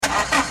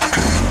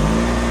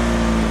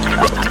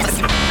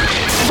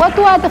what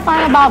do I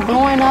define about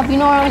blowing up? You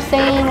know what I'm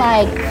saying?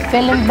 Like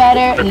feeling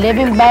better,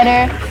 living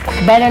better,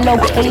 better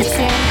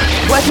location.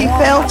 What he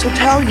failed to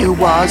tell you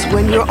was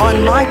when you're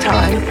on my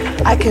time,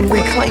 I can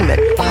reclaim it.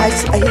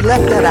 He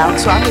left that out,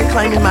 so I'm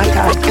reclaiming my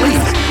time. Please,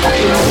 can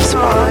you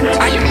respond?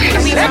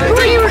 Who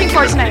are you rooting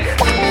for tonight?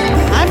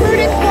 I'm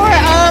rooting for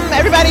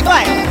everybody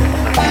black.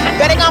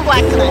 Betting on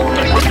black tonight.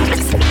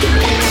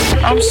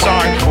 I'm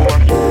sorry for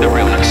the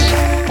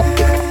realness.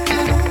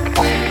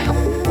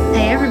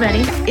 Hey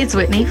everybody, it's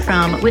Whitney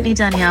from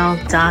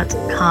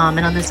WhitneyDanielle.com,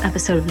 and on this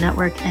episode of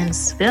Network and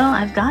Spill,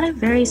 I've got a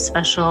very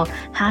special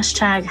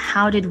hashtag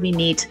How Did We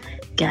Meet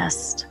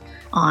guest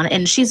on,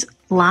 and she's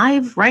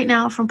live right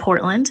now from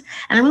Portland,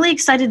 and I'm really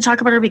excited to talk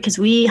about her because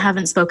we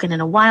haven't spoken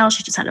in a while.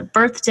 She just had a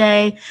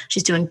birthday.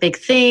 She's doing big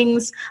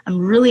things. I'm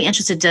really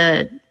interested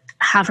to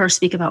have her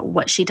speak about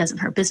what she does in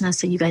her business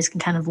so you guys can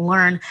kind of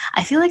learn.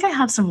 I feel like I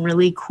have some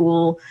really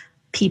cool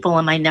people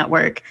in my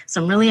network,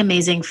 some really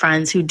amazing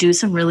friends who do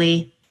some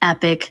really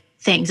epic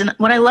things. And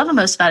what I love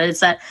most about it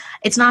is that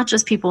it's not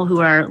just people who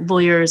are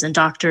lawyers and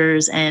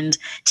doctors and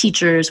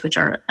teachers, which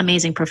are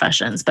amazing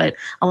professions, but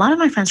a lot of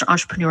my friends are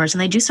entrepreneurs, and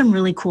they do some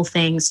really cool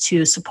things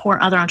to support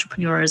other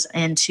entrepreneurs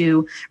and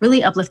to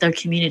really uplift their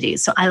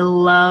communities. So I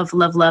love,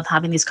 love, love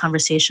having these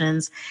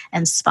conversations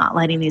and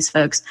spotlighting these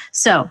folks.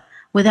 So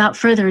without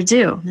further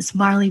ado, Miss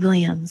Marli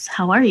Williams,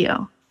 how are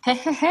you?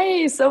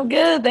 Hey, so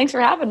good. Thanks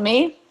for having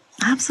me.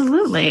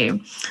 Absolutely.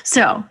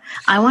 So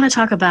I want to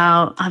talk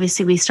about,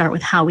 obviously we start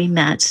with how we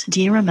met. Do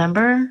you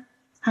remember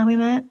how we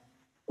met?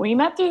 We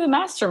met through the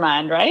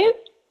mastermind, right?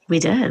 We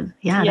did.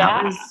 Yeah.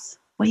 That was,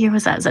 what year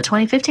was that? Is that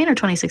 2015 or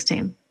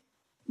 2016?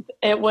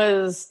 It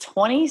was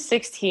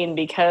 2016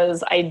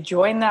 because I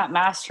joined that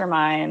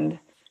mastermind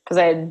because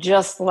I had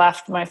just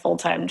left my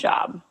full-time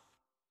job.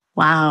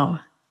 Wow.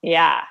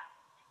 Yeah.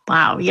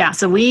 Wow. Yeah.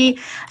 So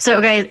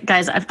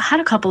guys, I've had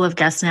a couple of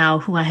guests now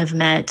who I have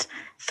met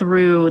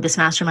through this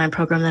mastermind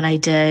program that I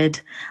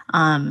did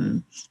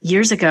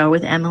years ago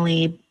with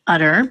Emily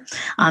Utter,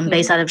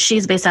 she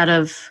was based out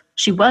of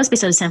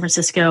San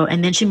Francisco,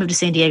 and then she moved to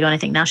San Diego, and I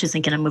think now she's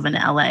thinking of moving to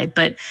LA,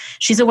 but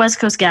she's a West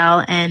Coast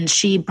gal, and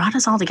she brought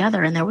us all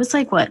together, and there was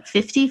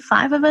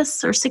 55 of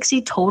us or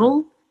 60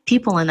 total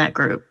people in that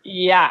group.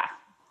 Yeah,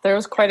 there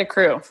was quite a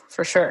crew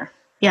for sure.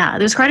 Yeah,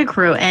 there was quite a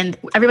crew, and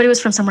everybody was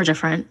from somewhere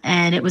different.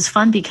 And it was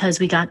fun because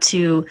we got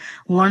to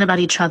learn about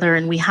each other,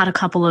 and we had a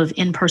couple of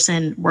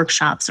in-person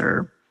workshops,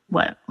 or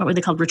what were they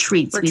called?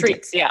 Retreats.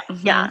 Yeah.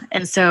 Mm-hmm. Yeah.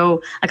 And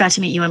so I got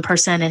to meet you in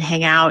person and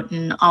hang out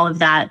and all of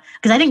that.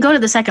 Because I didn't go to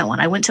the second one.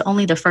 I went to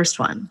only the first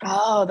one.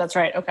 Oh, that's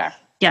right. Okay.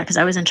 Yeah, because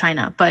I was in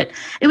China. But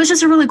it was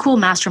just a really cool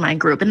mastermind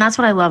group. And that's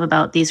what I love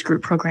about these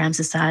group programs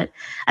is that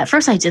at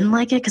first I didn't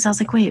like it because I was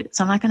like, wait,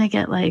 so I'm not going to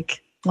get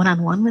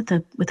one-on-one with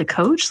a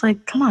coach?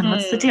 Come on,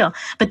 what's the deal?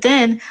 But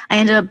then I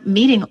ended up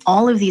meeting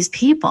all of these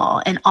people,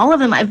 and all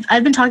of them,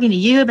 I've been talking to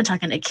you, I've been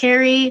talking to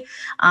Carrie,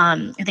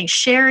 I think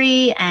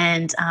Sherry,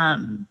 and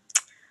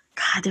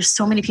God, there's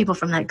so many people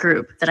from that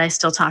group that I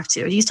still talk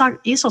to. You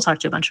still talk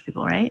to a bunch of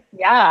people, right?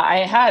 Yeah,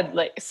 I had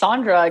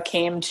Sandra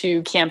came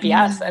to Camp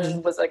Yes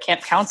and was a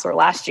camp counselor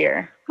last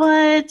year.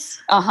 What?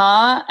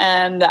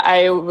 And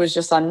I was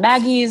just on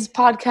Maggie's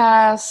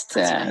podcast.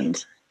 That's and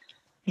right.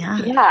 Yeah.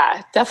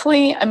 Yeah,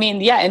 definitely. I mean,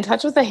 yeah, in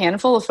touch with a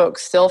handful of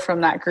folks still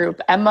from that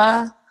group.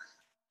 Emma.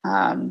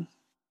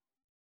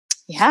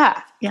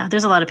 Yeah,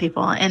 there's a lot of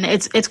people, and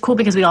it's cool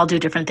because we all do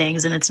different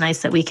things, and it's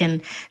nice that we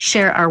can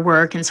share our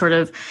work and sort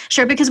of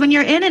share, because when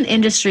you're in an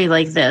industry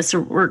like this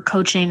or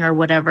coaching or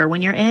whatever,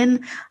 when you're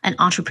in an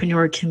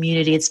entrepreneur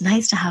community, it's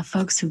nice to have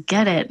folks who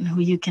get it and who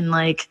you can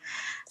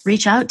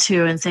reach out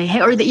to and say,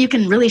 hey, or that you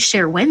can really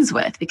share wins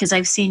with, because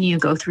I've seen you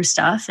go through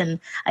stuff and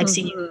I've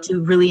seen you do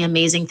really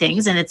amazing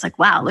things. And it's like,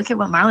 wow, look at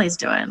what Marli's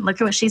doing.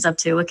 Look at what she's up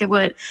to. Look at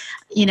what,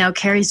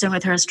 Carrie's doing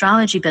with her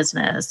astrology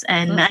business.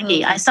 And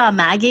Maggie, I saw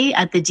Maggie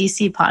at the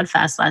DC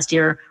Podfest last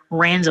year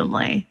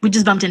randomly. We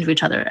just bumped into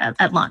each other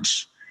at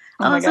lunch.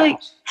 I was like,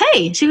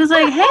 hey, she was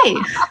like, hey.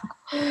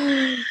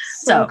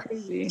 So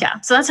crazy. Yeah,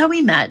 so that's how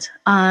we met.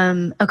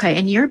 Okay,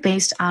 and you're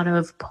based out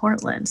of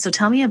Portland. So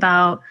tell me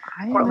about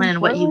Portland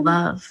and what you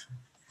love.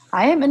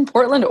 I am in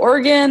Portland,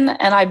 Oregon,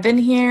 and I've been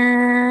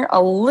here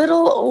a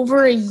little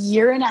over a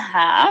year and a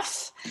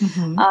half.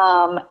 And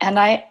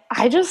I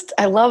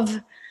love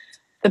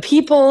the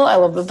people. I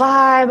love the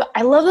vibe.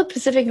 I love the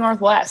Pacific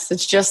Northwest.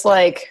 It's just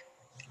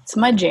it's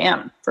my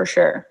jam for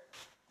sure.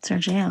 It's your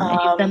jam. And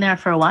you've been there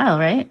for a while,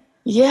 right?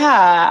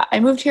 Yeah, I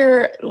moved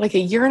here a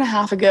year and a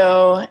half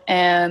ago,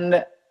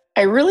 and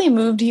I really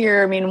moved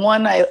here. I mean,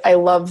 one, I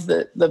love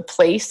the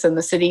place and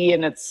the city,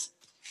 and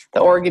the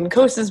Oregon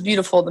coast is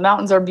beautiful. The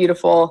mountains are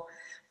beautiful,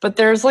 but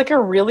there's a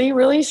really,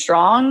 really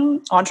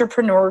strong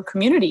entrepreneur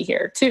community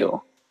here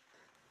too.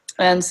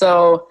 And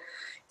so,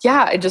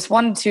 yeah, I just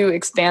wanted to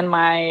expand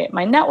my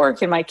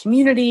network and my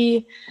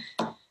community.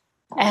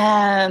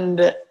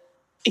 And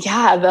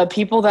yeah, the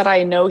people that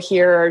I know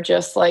here are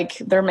just like,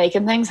 they're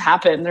making things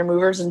happen. They're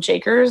movers and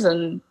shakers,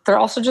 and they're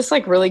also just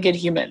like really good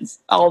humans.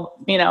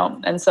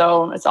 And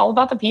so it's all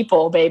about the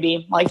people,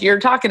 baby. Like you're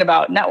talking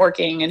about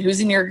networking and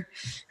who's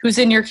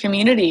in your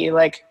community.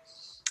 Like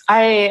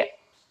I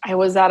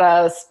was at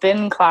a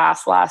spin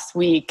class last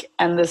week,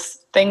 and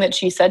this thing that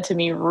she said to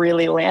me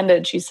really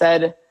landed. She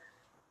said,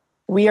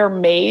 "We are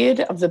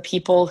made of the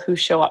people who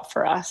show up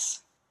for us."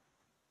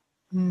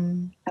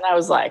 And I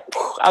was like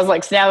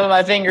snapping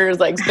my fingers,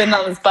 like spinning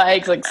on the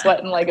spikes, like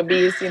sweating like a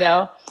beast,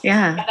 Yeah.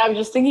 And I was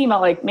just thinking about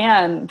like,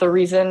 man, the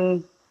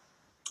reason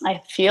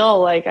I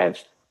feel like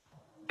I've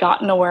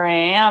gotten to where I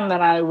am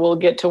and I will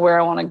get to where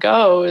I want to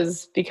go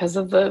is because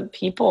of the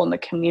people and the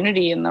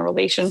community and the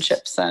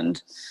relationships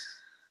and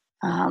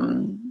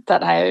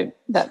that I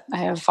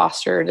have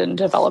fostered and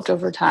developed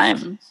over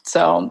time.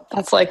 So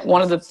that's like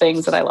one of the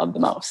things that I love the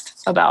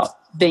most about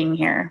being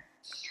here.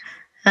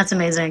 That's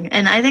amazing.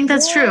 And I think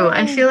that's true.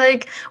 I feel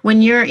like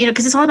when you're,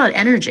 because it's all about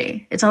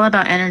energy. It's all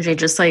about energy,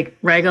 just like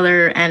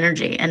regular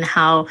energy, and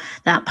how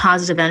that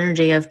positive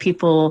energy of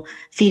people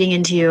feeding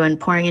into you and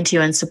pouring into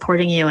you and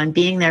supporting you and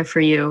being there for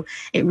you,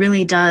 it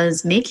really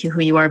does make you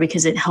who you are,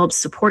 because it helps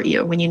support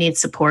you when you need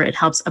support. It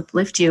helps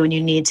uplift you when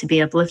you need to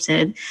be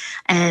uplifted.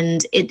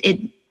 And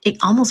it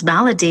almost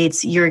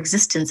validates your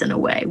existence in a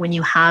way when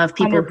you have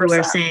people 100%. who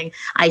are saying,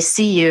 I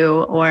see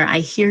you, or I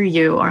hear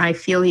you, or I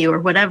feel you, or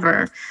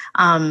whatever.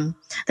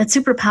 That's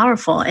super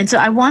powerful. And so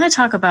I want to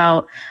talk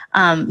about,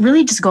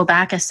 really just go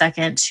back a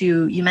second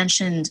to, you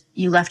mentioned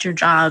you left your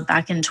job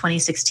back in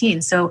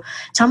 2016. So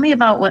tell me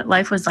about what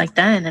life was like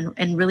then,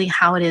 and really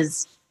how it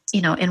is,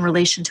 in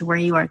relation to where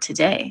you are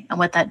today and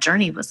what that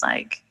journey was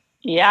like.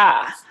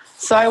 Yeah.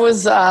 So I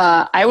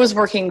was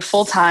working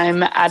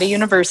full-time at a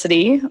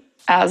university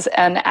as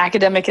an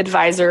academic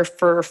advisor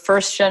for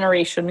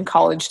first-generation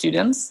college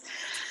students.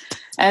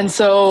 And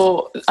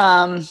so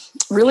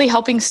really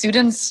helping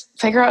students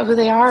figure out who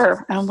they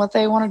are and what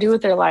they want to do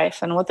with their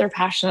life and what they're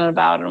passionate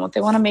about and what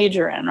they want to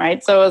major in,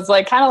 right? So it's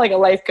like kind of like a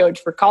life coach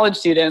for college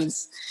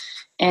students.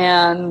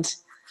 And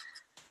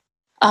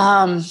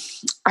I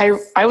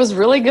was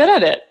really good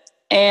at it.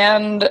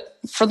 And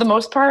for the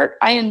most part,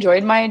 I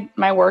enjoyed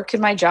my work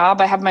and my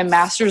job. I have my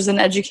master's in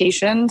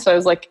education. So I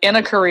was like in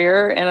a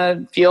career in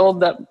a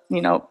field that,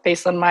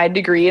 based on my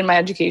degree and my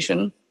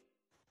education.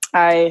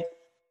 I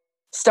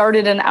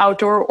started an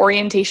outdoor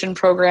orientation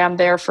program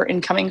there for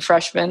incoming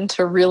freshmen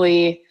to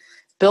really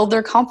build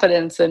their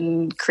confidence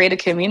and create a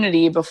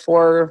community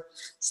before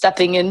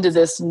stepping into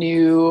this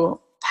new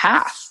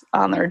path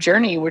on their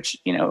journey, which,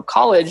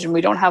 college, and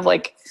we don't have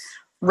like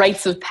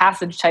rites of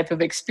passage type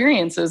of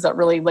experiences that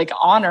really like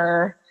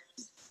honor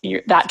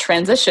that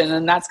transition.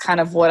 And that's kind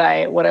of what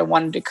I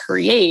wanted to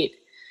create.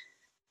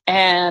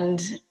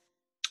 And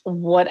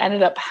what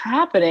ended up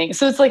happening.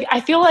 So it's like, I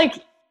feel like,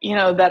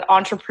 that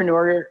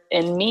entrepreneur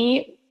in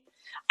me,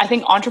 I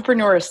think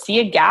entrepreneurs see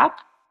a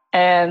gap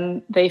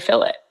and they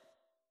fill it.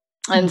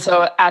 And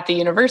so at the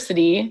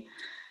university,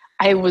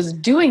 I was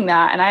doing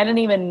that, and I didn't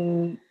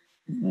even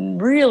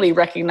really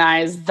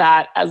recognize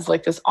that as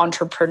like this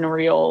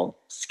entrepreneurial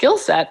skill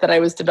set that I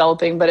was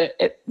developing, but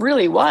it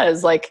really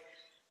was like,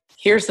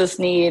 here's this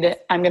need.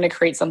 I'm going to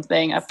create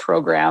something, a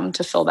program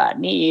to fill that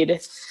need.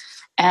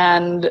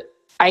 And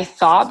I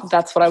thought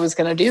that's what I was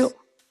going to do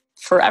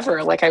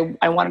forever. Like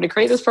I wanted to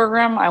create this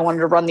program. I wanted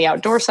to run the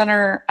outdoor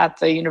center at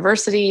the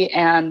university.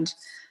 And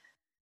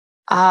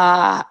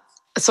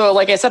so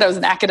like I said, I was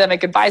an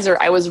academic advisor.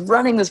 I was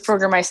running this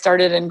program I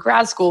started in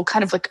grad school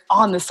kind of like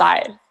on the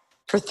side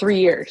for 3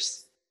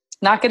 years,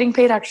 not getting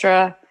paid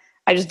extra.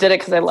 I just did it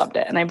because I loved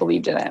it and I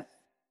believed in it.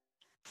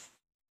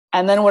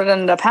 And then what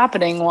ended up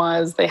happening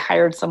was they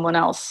hired someone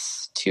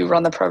else to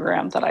run the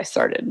program that I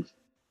started.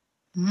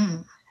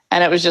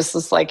 And it was just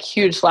this like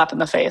huge slap in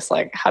the face.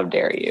 Like, how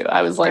dare you?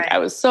 I was like, right. I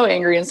was so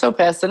angry and so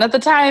pissed. And at the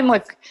time,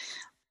 like,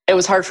 it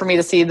was hard for me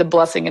to see the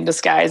blessing in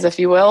disguise, if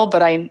you will.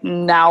 But I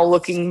now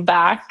looking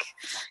back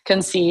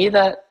can see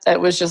that it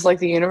was just like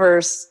the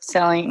universe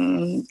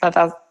telling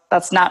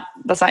that's not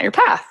your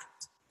path.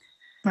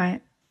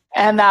 Right.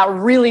 And that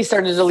really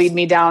started to lead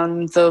me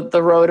down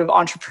the road of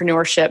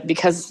entrepreneurship,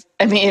 because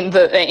I mean,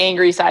 the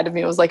angry side of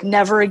me was like,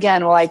 never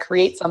again will I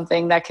create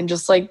something that can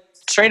just like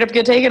straight up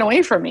get taken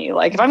away from me.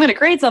 Like if I'm going to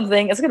create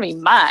something, it's going to be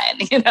mine,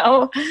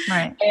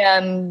 Right.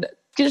 And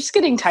just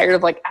getting tired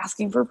of like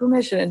asking for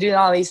permission and doing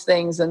all these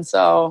things. And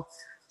so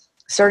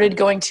started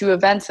going to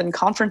events and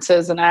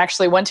conferences. And I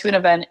actually went to an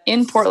event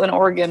in Portland,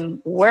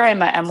 Oregon, where I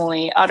met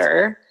Emily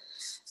Utter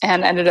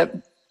and ended up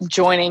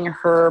joining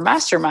her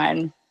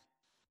mastermind.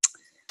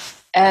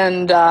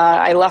 And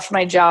I left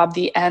my job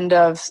the end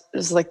of, it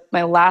was like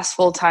my last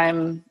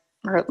full-time,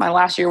 or my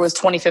last year was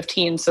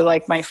 2015. So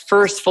like my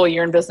first full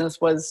year in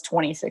business was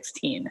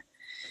 2016.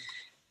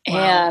 Wow.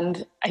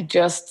 And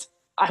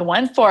I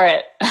went for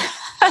it.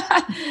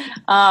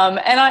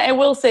 And I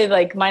will say,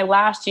 like, my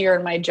last year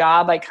in my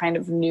job, I kind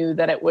of knew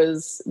that I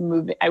was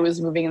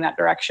moving in that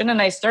direction.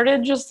 And I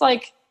started just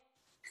like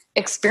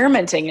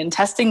experimenting and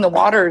testing the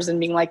waters and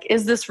being like,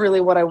 is this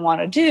really what I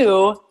want to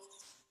do?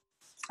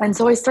 And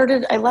so I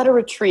led a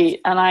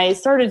retreat and I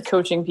started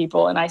coaching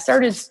people and I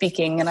started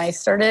speaking and I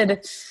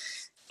started,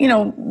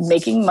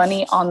 making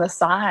money on the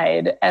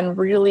side and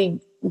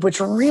which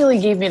really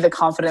gave me the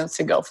confidence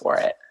to go for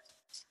it.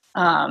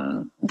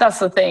 That's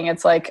the thing.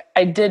 It's like,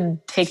 I did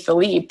take the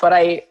leap, but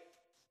I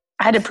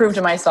had to prove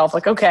to myself,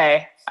 like,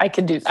 okay, I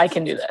can do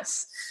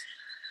this.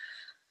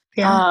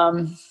 Yeah.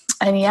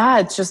 And yeah,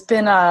 it's just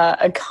been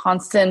a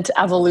constant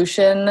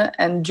evolution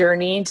and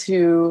journey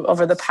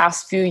over the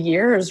past few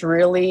years,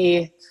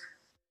 really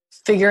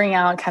figuring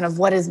out kind of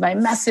what is my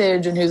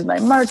message and who's my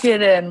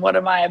market and what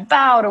am I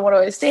about and what do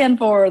I stand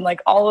for, and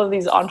like all of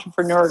these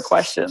entrepreneur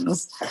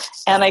questions.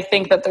 And I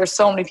think that there's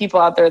so many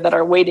people out there that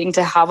are waiting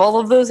to have all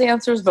of those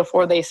answers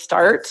before they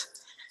start.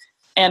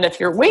 And if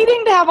you're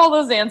waiting to have all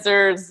those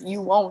answers,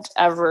 you won't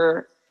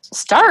ever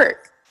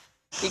start,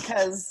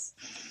 because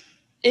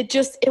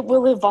it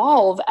will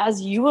evolve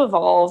as you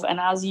evolve and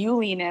as you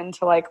lean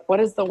into like, what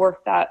is the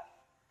work that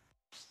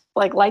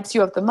like lights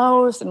you up the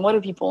most, and what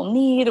do people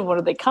need, and what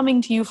are they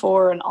coming to you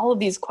for, and all of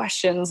these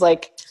questions.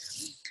 Like,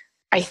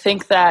 I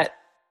think that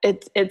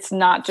it's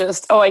not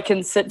just, I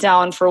can sit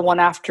down for one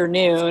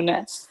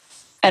afternoon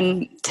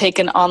and take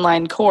an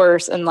online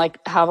course and like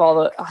have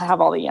all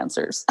the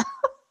answers.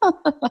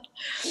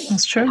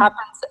 That's true.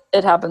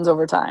 It happens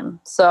over time.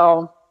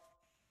 So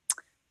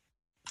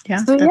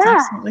that's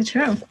absolutely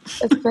true.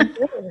 It's been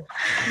good.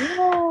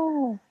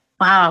 Yeah.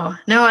 Wow.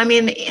 No, I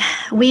mean,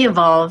 we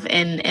evolve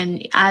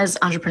and as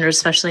entrepreneurs,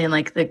 especially in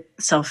like the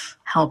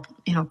self-help,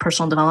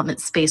 personal development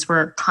space,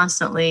 we're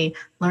constantly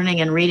learning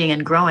and reading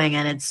and growing.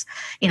 And it's,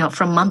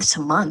 from month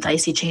to month, I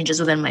see changes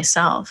within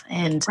myself.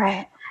 And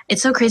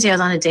It's so crazy. I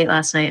was on a date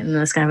last night and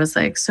this guy was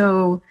like,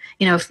 so,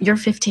 if your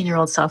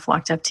 15-year-old self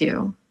walked up to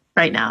you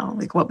right now,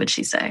 like, what would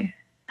she say? And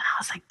I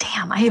was like,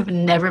 damn, I have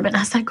never been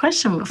asked that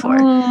question before.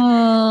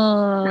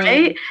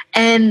 Right.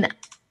 And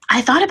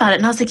I thought about it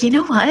and I was like, you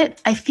know what?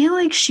 I feel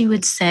like she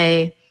would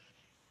say,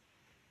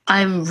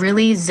 I'm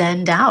really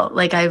zenned out.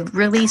 Like I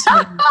really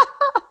sort of,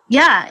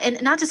 yeah.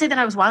 And not to say that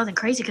I was wild and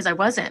crazy, because I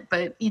wasn't,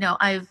 but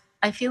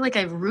I feel like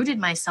I've rooted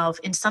myself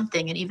in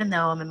something. And even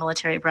though I'm a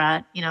military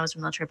brat, I was a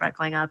military brat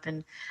growing up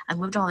and I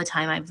moved all the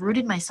time, I've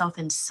rooted myself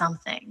in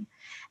something.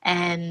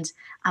 And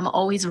I'm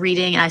always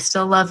reading. I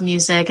still love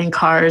music and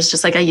cars,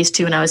 just like I used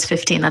to when I was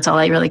 15. That's all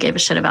I really gave a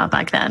shit about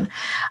back then.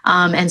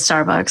 And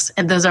Starbucks.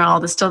 And those are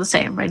all still the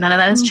same, right? None of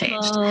that has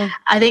changed.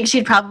 I think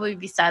she'd probably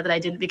be sad that I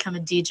didn't become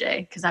a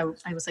DJ, because I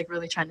was like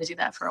really trying to do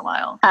that for a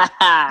while.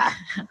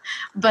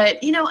 But,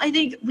 I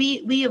think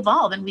we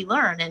evolve and we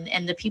learn,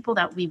 and the people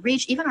that we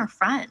reach, even our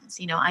friends,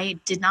 I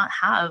did not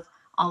have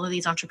all of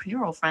these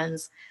entrepreneurial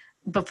friends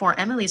before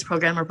Emily's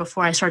program or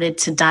before I started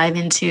to dive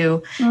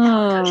into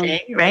health coaching,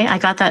 right? I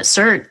got that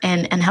cert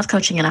and health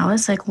coaching, and I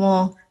was like,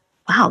 well,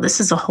 wow, this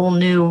is a whole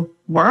new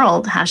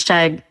world. #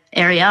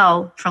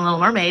 Ariel from Little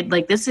Mermaid.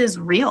 Like, this is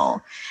real.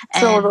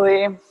 And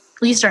totally.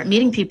 You start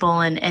meeting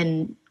people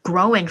and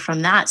growing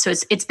from that. So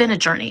it's been a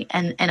journey.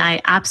 And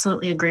I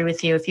absolutely agree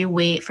with you. If you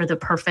wait for the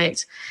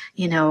perfect, #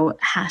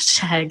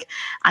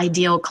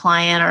 ideal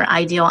client or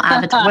ideal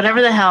avatar,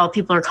 whatever the hell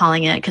people are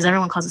calling it, because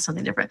everyone calls it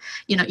something different,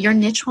 your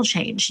niche will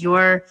change.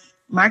 Your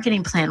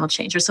marketing plan will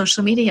change. Your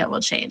social media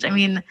will change. I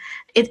mean,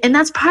 and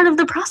that's part of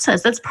the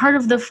process. That's part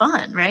of the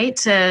fun, right?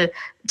 To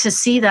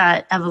see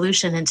that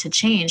evolution and to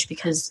change,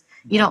 because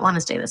you don't want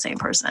to stay the same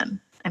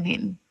person. I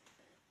mean,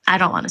 I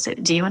don't want to say,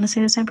 do you want to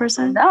stay the same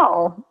person?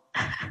 No.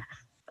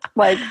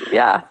 Like,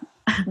 yeah,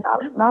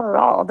 not at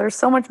all. There's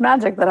so much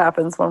magic that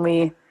happens when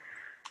we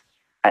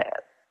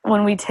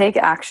take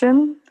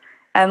action,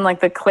 and like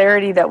the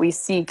clarity that we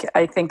seek,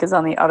 I think, is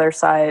on the other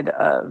side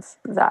of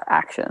that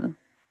action.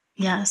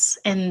 Yes.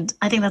 And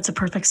I think that's a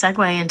perfect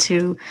segue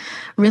into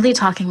really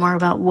talking more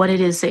about what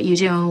it is that you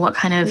do and what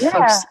kind of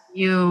folks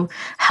you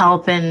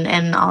help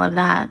and all of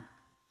that.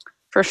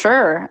 For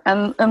sure.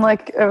 And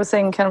like I was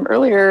saying kind of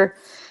earlier,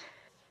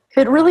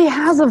 it really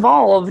has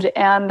evolved.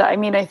 And I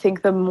mean, I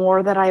think the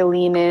more that I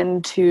lean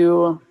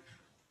into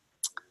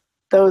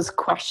those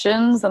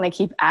questions and I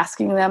keep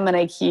asking them and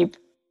I keep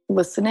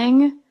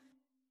listening,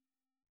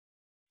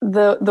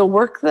 the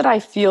work that I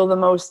feel the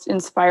most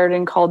inspired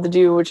and called to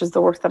do, which is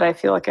the work that I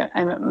feel like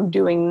I'm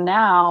doing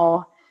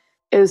now,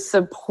 is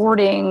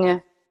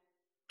supporting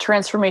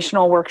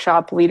transformational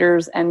workshop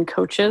leaders and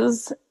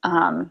coaches,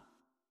 and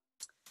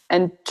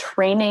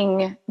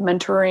training,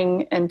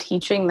 mentoring, and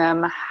teaching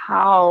them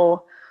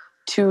how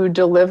to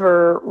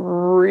deliver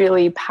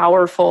really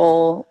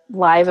powerful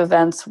live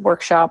events,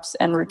 workshops,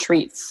 and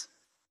retreats.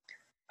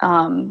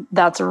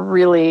 That's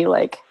really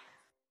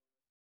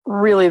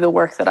the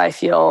work that I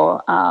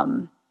feel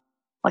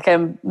like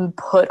I'm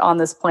put on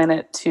this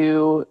planet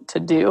to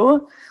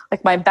do.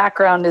 Like, my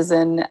background is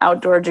in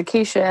outdoor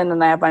education,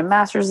 and I have my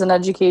master's in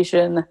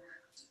education,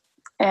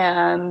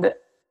 and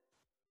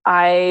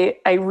I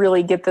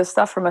really get this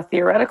stuff from a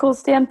theoretical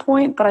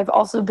standpoint, but I've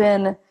also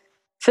been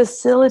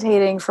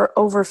facilitating for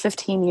over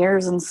 15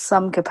 years in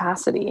some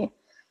capacity.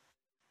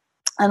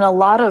 And a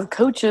lot of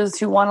coaches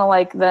who want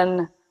to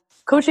then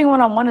coaching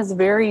one-on-one is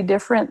very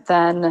different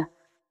than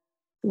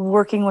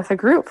working with a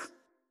group.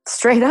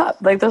 straight up.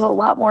 Like there's a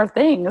lot more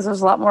things.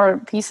 There's a lot more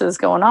pieces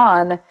going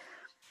on.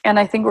 And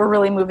I think we're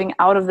really moving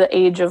out of the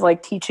age of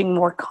like teaching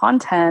more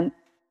content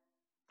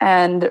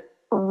and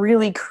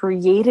really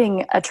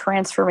creating a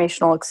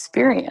transformational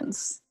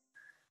experience.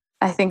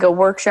 I think a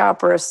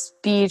workshop or a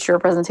speech or a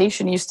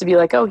presentation used to be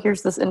like, oh,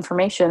 here's this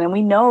information. And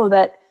we know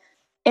that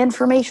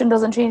information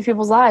doesn't change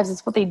people's lives.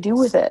 It's what they do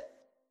with it.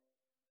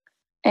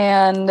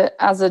 And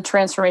as a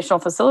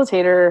transformational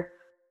facilitator,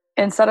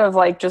 instead of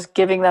like just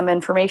giving them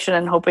information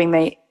and hoping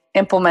they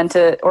implement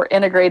it or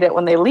integrate it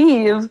when they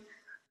leave,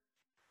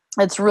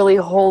 it's really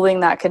holding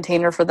that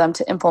container for them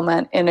to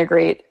implement,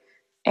 integrate,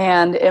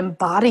 and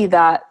embody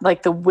that,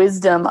 like the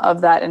wisdom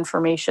of that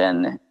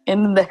information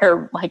in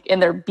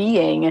their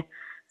being,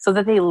 so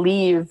that they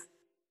leave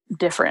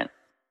different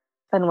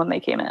than when they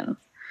came in.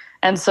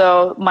 And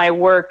so my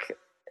work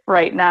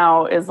right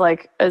now is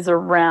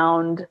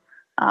around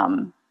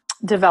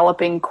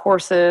developing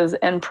courses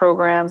and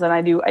programs, and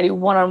I do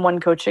one-on-one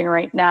coaching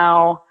right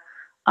now.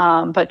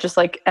 But just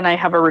like, and I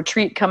have a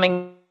retreat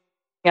coming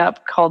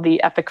up called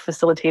the Epic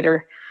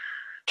Facilitator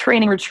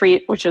Training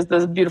Retreat, which is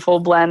this beautiful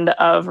blend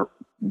of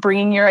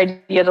bringing your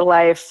idea to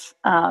life,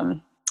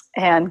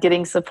 and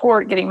getting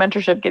support, getting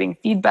mentorship, getting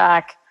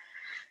feedback,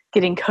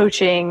 getting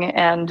coaching,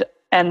 and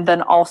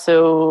then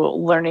also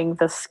learning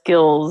the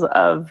skills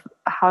of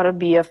how to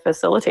be a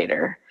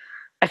facilitator.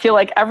 I feel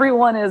like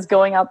everyone is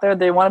going out there,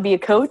 they want to be a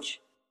coach,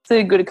 so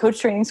they go to coach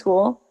training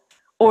school,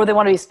 or they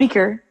want to be a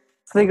speaker,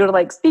 so they go to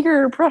like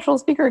professional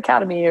speaker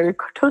academy or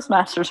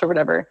Toastmasters or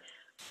whatever.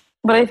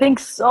 But I think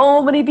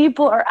so many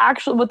people are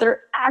actually, what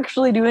they're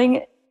actually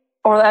doing,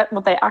 or that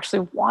what they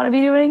actually want to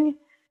be doing,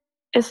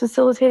 is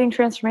facilitating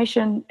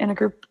transformation in a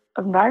group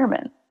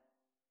environment.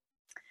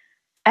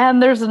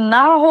 And there's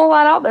not a whole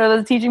lot out there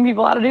that's teaching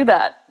people how to do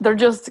that. They're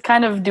just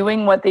kind of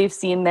doing what they've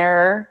seen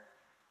their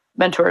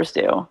mentors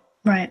do.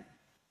 Right.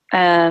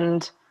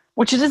 And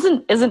which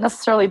isn't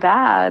necessarily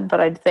bad, but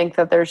I think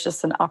that there's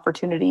just an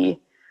opportunity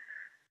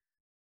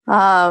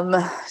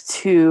to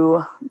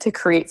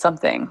create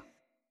something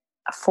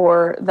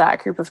for that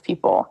group of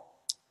people.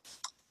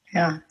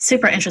 Yeah,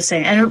 super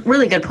interesting, and a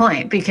really good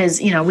point, because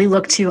we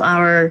look to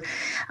our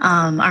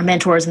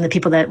mentors and the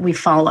people that we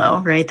follow,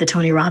 right? The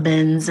Tony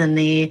Robbins and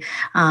the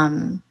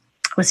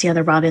what's the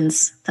other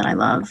Robbins that I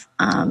love?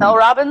 Mel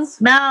Robbins.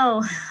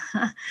 Mel.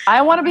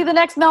 I want to be the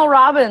next Mel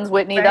Robbins,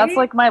 Whitney. Right? That's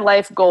like my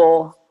life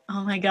goal.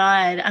 Oh my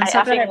God, I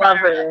so effing love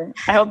her.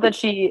 I hope that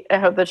she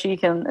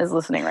is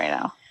listening right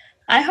now.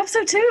 I hope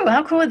so too.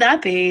 How cool would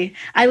that be?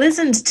 I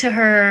listened to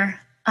her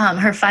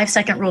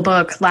 5-second rule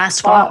book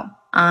last fall.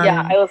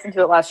 Yeah, I listened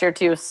to it last year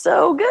too.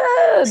 So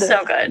good.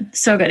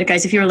 So good.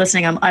 Guys, if you were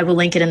listening, I will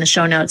link it in the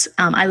show notes.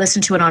 I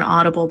listened to it on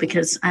Audible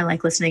because I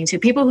like listening to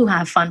people who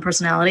have fun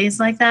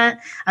personalities like that.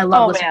 I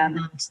love listening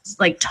to them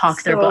like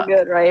talk their book. So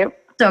good, right?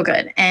 So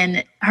good.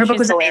 And her book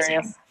was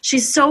amazing.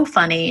 She's so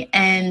funny,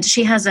 and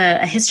she has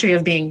a history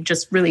of being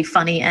just really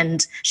funny,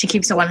 and she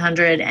keeps it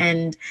 100.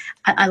 And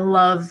I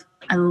love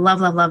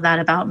that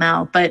about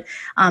Mel. But,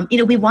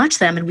 we watch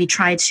them and we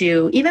try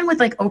to, even with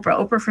like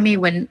Oprah for me,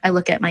 when I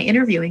look at my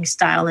interviewing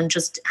style and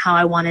just how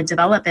I want to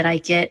develop it, I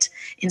get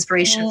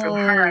inspiration from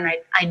her. And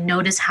I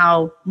notice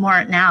how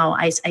more now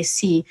I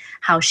see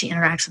how she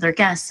interacts with her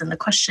guests and the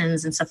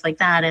questions and stuff like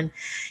that. And,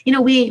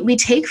 we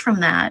take from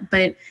that,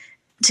 but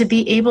to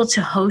be able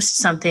to host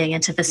something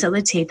and to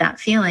facilitate that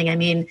feeling. I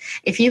mean,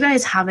 if you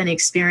guys haven't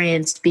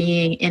experienced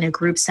being in a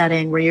group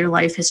setting where your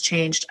life has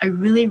changed, I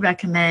really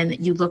recommend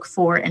you look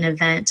for an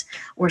event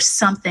or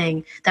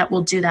something that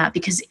will do that,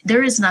 because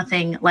there is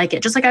nothing like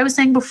it. Just like I was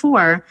saying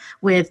before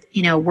with,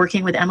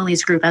 working with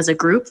Emily's group as a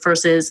group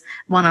versus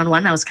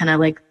one-on-one, I was kind of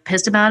like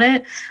pissed about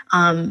it.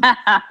 I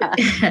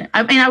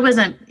mean, I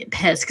wasn't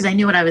pissed because I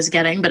knew what I was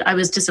getting, but I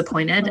was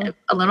disappointed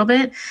a little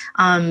bit.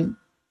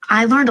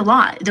 I learned a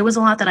lot. There was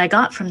a lot that I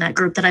got from that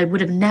group that I would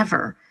have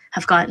never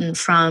have gotten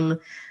from,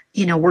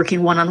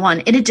 working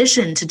one-on-one, in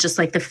addition to just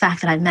like the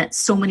fact that I've met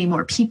so many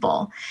more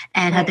people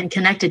and have been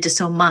connected to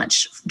so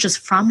much just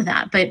from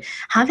that. But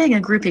having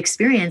a group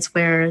experience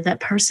where that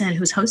person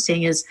who's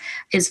hosting is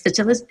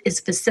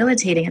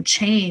facilitating a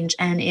change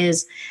and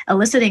is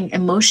eliciting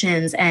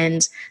emotions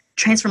and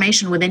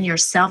transformation within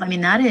yourself. I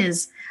mean, that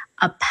is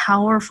a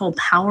powerful,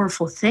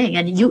 powerful thing.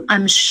 And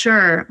I'm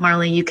sure,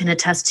 Marli, you can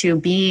attest to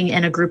being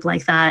in a group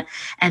like that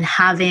and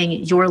having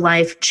your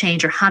life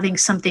change or having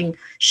something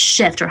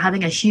shift or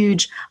having a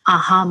huge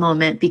aha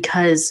moment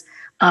because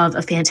of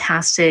a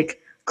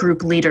fantastic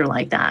group leader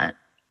like that,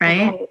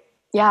 right?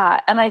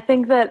 Yeah. And I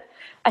think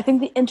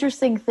the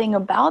interesting thing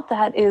about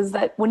that is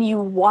that when you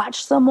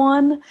watch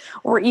someone,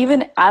 or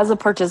even as a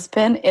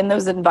participant in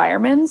those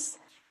environments,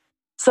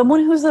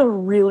 someone who's a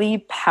really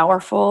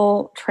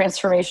powerful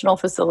transformational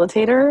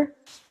facilitator,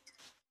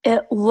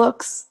 it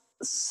looks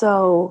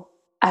so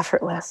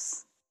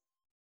effortless.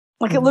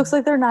 Like it looks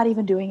like they're not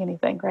even doing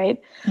anything,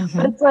 right? Mm-hmm.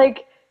 But it's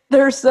like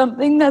there's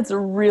something that's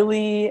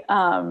really,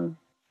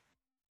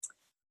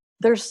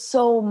 there's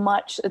so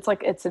much. It's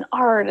like it's an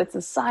art, it's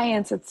a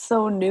science, it's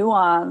so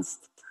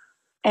nuanced.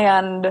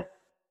 And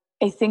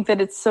I think that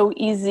it's so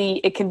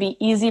easy. It can be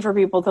easy for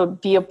people to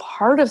be a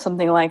part of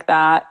something like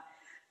that,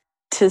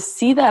 to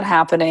see that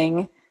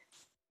happening,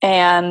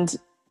 and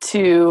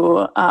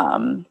to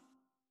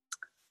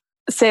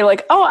say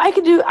like, oh, I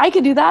could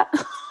do that.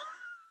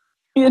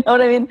 You know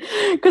what I mean?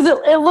 Because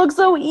it looks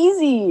so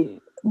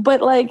easy,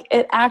 but like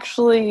it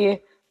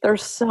actually,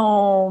 there's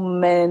so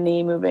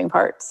many moving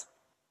parts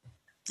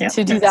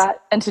to do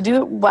that and to do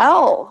it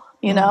well,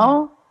 you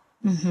know?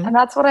 Mm-hmm. And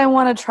that's what I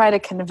want to try to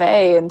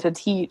convey and to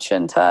teach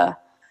and to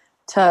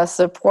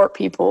support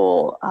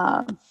people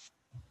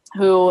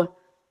who,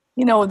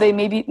 you know, they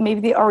maybe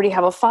they already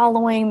have a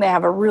following, they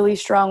have a really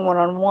strong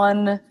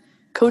one-on-one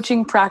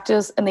coaching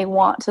practice, and they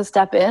want to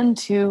step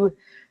into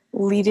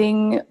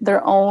leading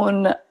their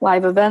own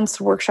live events,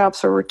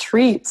 workshops, or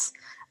retreats.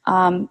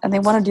 And they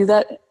want to do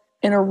that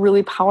in a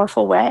really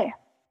powerful way.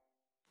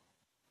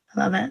 I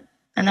love it.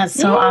 And that's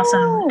so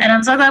awesome. And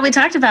I'm so glad we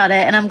talked about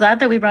it. And I'm glad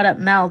that we brought up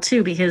Mel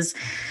too, because,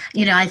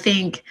 you know, I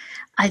think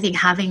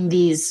having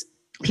these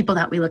people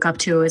that we look up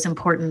to is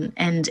important,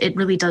 and it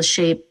really does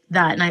shape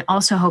that. And I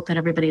also hope that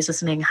everybody's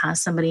listening has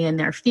somebody in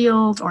their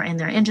field or in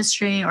their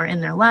industry or in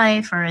their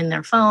life or in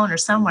their phone or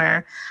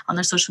somewhere on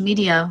their social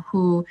media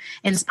who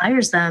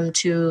inspires them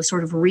to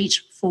sort of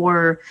reach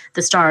for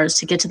the stars,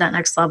 to get to that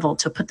next level,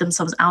 to put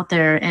themselves out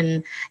there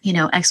in, you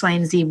know, X, Y,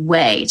 and Z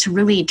way, to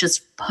really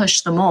just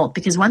push the mold.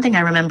 Because one thing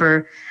I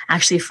remember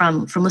actually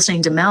from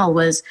listening to Mel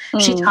was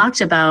she talked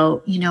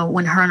about, you know,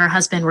 when her and her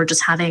husband were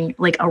just having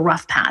like a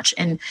rough patch,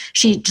 and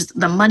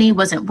the money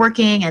wasn't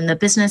working, and the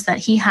business that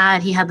he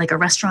had like a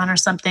restaurant or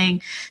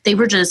something, they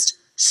were just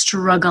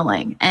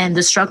struggling, and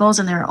the struggles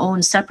in their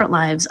own separate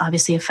lives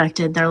obviously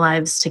affected their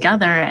lives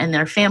together and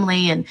their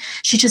family. And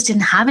she just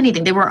didn't have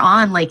anything. They were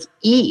on like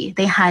E.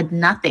 They had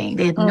nothing.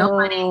 They had no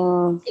money.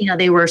 You know,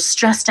 they were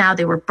stressed out.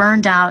 They were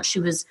burned out. She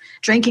was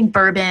drinking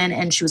bourbon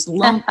and she was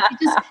lonely.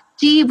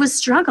 She was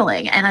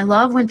struggling. And I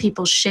love when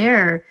people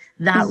share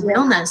that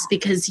realness,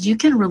 because you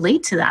can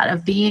relate to that,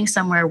 of being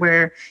somewhere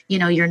where, you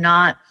know, you're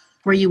not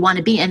where you want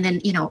to be. And then,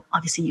 you know,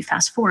 obviously you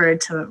fast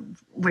forward to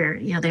where,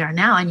 you know, they are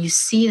now, and you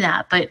see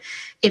that. But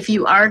if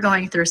you are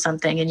going through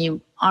something and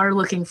you are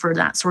looking for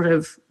that sort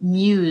of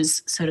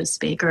muse, so to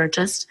speak, or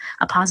just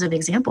a positive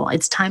example,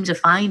 it's time to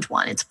find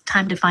one. It's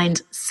time to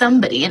find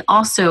somebody. And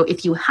also,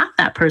 if you have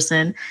that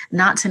person,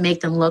 not to make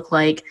them look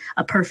like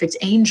a perfect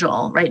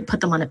angel, right?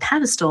 Put them on a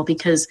pedestal,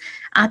 because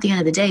at the end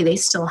of the day, they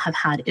still have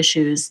had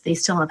issues. They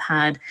still have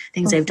had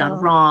things they've done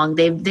wrong.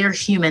 They're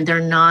human. They're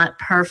not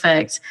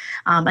perfect.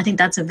 I think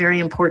that's a very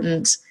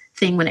important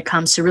thing when it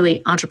comes to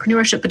really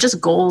entrepreneurship, but just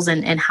goals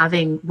and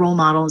having role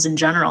models in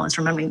general, is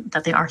remembering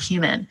that they are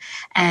human.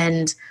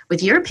 And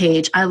with your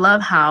page, I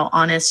love how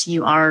honest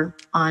you are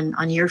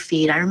on your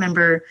feed. I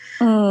remember,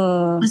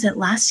 was it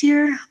last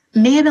year?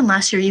 May have been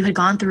last year, you had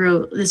gone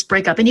through this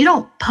breakup, and you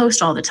don't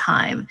post all the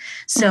time.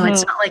 So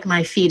it's not like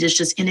my feed is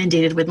just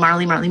inundated with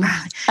Marli.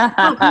 I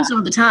don't post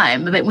all the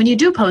time. But when you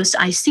do post,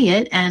 I see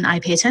it and I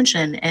pay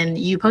attention. And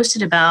you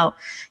posted about,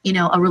 you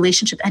know, a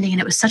relationship ending, and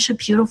it was such a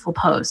beautiful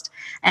post.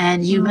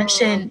 And you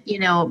mentioned, you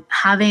know,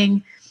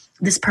 having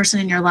this person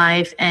in your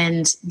life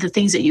and the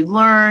things that you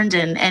learned.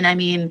 And I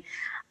mean,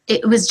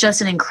 it was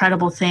just an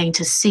incredible thing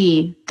to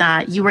see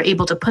that you were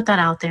able to put that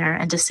out there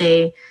and to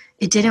say,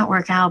 it didn't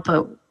work out,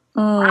 but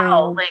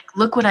wow, like,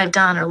 look what I've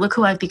done, or look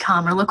who I've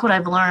become, or look what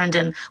I've learned,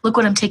 and look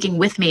what I'm taking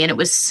with me. And it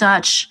was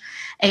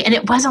and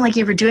it wasn't like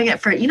you were doing it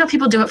for, you know,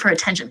 people do it for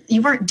attention.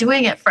 You weren't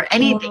doing it for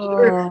anything. You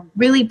were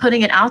really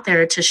putting it out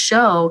there to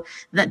show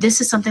that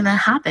this is something that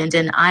happened,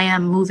 and I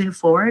am moving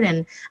forward,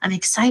 and I'm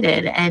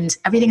excited, and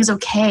everything is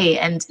okay.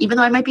 And even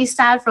though I might be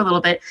sad for a little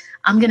bit,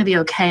 I'm going to be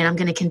okay, and I'm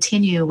going to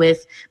continue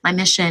with my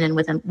mission and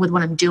with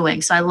what I'm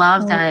doing. So I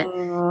love that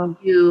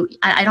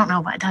I don't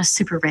know, that was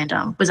super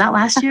random. Was that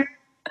last year?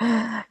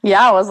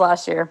 Yeah, it was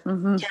last year.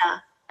 Yeah.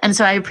 And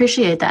so I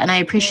appreciate that. And I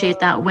appreciate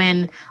that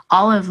when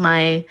all of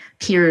my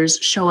peers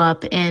show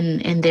up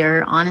in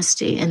their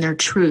honesty and their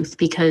truth,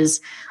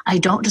 because I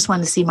don't just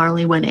want to see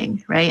Marli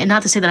winning, right? And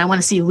not to say that I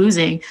want to see you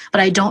losing,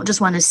 but I don't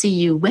just want to see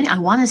you win. I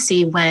want to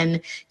see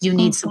when you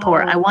need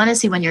support. I want to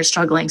see when you're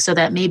struggling, so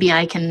that maybe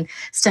I can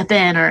step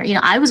in. Or, you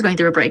know, I was going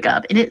through a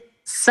breakup and it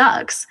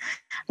sucks,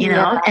 you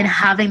know, and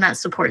having that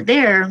support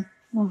there,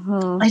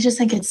 I just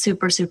think it's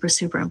super, super,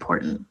 super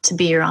important to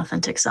be your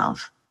authentic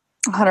self.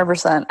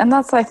 100%. And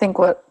that's, I think,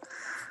 what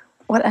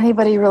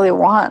anybody really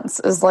wants,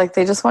 is like,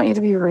 they just want you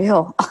to be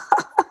real.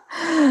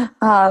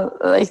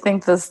 I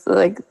think this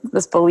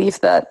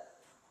belief that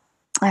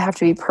I have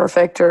to be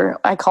perfect, or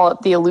I call it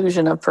the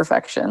illusion of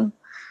perfection,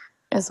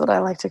 is what I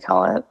like to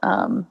call it.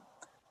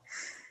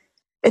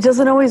 It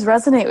doesn't always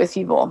resonate with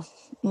people,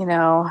 you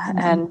know,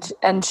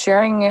 and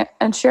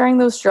sharing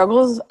those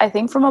struggles, I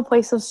think, from a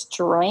place of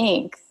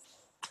strength.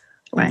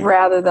 Right.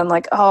 Rather than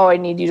like, oh, I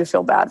need you to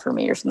feel bad for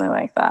me or something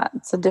like that.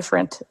 It's a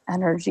different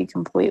energy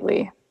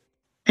completely.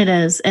 It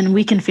is. And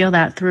we can feel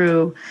that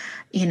through,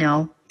 you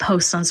know,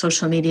 posts on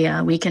social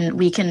media, we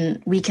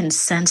can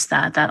sense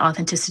that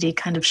authenticity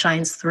kind of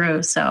shines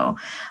through. So,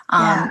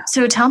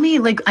 so tell me,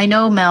 like, I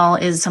know Mel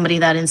is somebody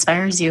that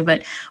inspires you,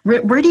 but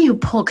where do you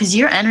pull? Because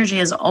your energy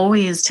is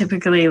always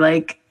typically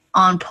like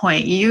on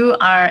point. You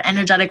are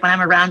energetic when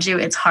I'm around you.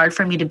 It's hard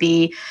for me to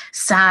be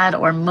sad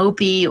or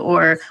mopey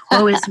or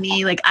woe is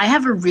me. Like, I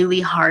have a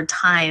really hard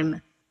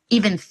time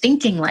even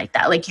thinking like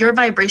that. Like, your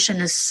vibration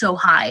is so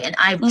high and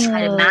I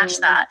try to match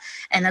that.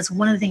 And that's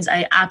one of the things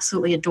I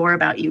absolutely adore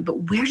about you.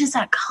 But where does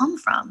that come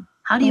from?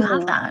 How do you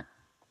have that?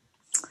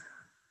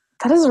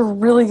 That is a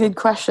really good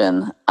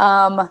question.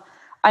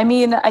 I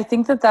mean, I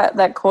think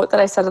that quote that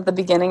I said at the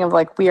beginning of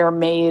like, we are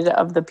made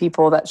of the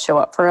people that show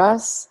up for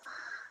us.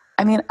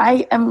 I mean,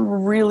 I am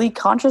really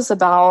conscious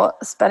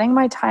about spending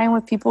my time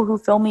with people who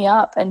fill me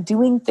up and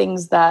doing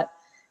things that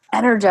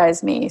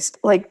energize me,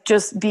 like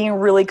just being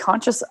really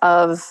conscious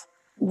of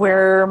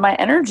where my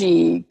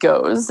energy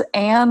goes,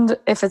 and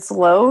if it's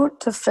low,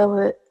 to fill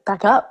it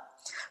back up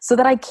so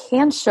that I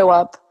can show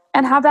up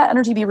and have that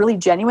energy be really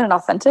genuine and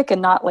authentic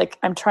and not like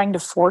I'm trying to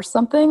force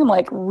something. I'm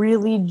like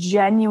really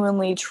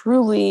genuinely,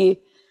 truly,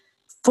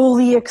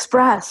 fully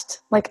expressed.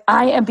 Like,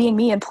 I am being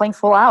me and playing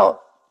full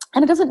out.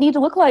 And it doesn't need to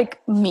look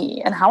like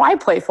me and how I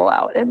play full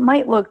out. It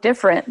might look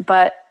different,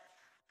 but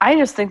I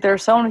just think there are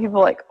so many people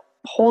like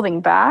holding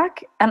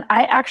back, and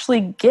I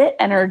actually get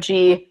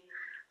energy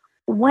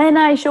when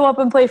I show up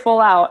and play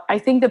full out. I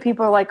think that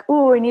people are like,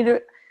 "Oh, I need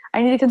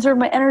to conserve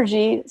my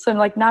energy, so I'm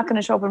like not going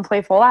to show up and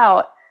play full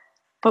out."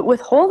 But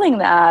withholding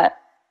that,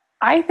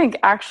 I think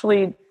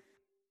actually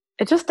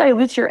it just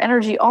dilutes your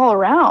energy all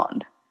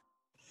around.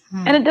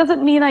 And it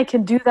doesn't mean I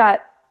can do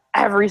that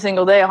every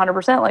single day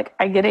 100%. Like,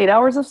 I get 8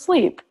 hours of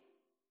sleep,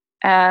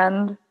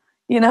 and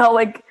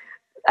like,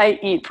 I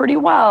eat pretty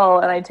well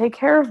and I take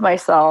care of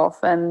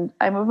myself and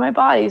I move my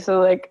body.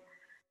 So like,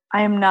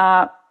 I am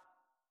not,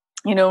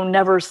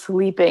 never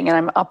sleeping and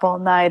I'm up all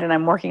night and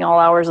I'm working all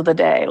hours of the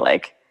day.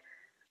 Like,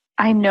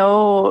 I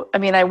know, I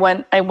mean, I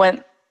went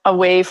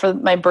away for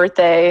my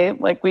birthday.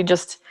 Like, we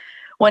just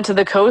went to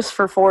the coast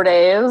for 4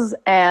 days,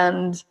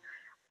 and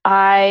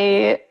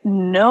I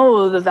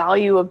know the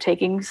value of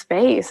taking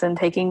space and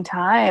taking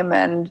time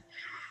and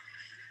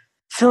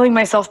filling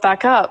myself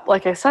back up,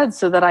 like I said,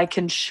 so that I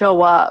can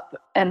show up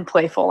and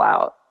play full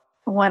out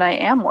when I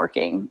am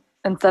working,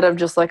 instead of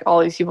just like all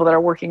these people that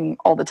are working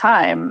all the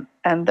time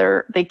and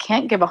they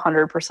can't give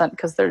 100%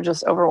 because they're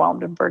just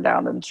overwhelmed and burned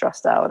out and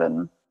stressed out.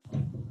 And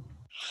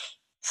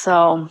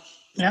so,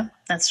 yeah,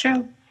 that's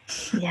true.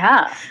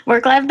 Yeah.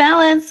 Work-life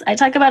balance. I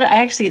talk about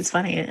it. It's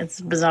funny.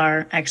 It's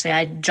bizarre. Actually,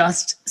 I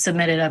just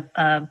submitted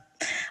a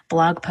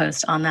blog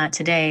post on that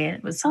today.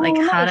 It was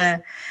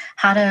nice.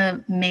 how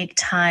to make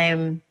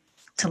time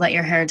to let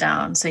your hair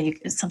down. So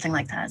something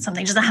like that,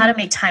 just how to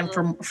make time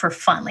for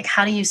fun. Like,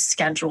 how do you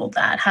schedule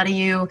that? How do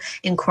you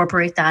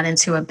incorporate that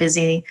into a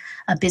busy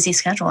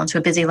schedule, into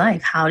a busy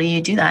life? How do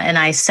you do that? And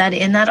I said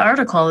in that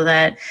article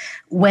that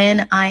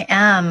when I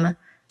am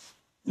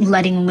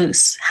letting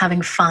loose,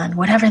 having fun,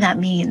 whatever that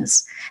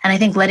means. And I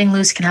think letting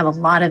loose can have a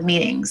lot of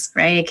meanings,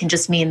 right? It can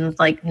just mean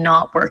like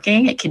not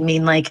working. It can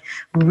mean like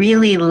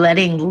really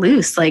letting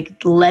loose, like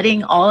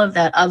letting all of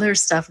that other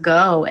stuff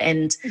go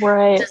and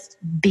just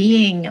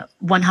being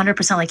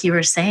 100%, like you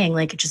were saying,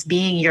 like just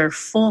being your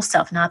full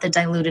self, not the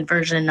diluted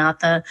version, not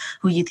the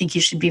who you think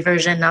you should be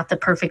version, not the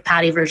perfect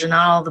Patty version,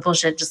 not all the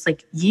bullshit, just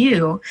like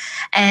you.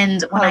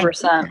 And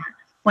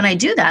when I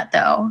do that,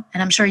 though,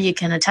 and I'm sure you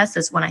can attest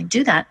this, when I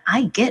do that,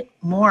 I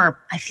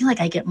feel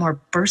like I get more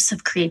bursts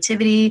of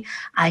creativity.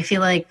 I feel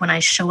like when I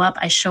show up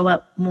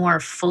more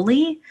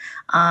fully.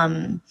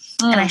 And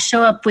I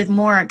show up with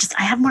I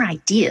have more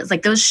ideas.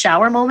 Like those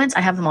shower moments,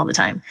 I have them all the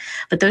time.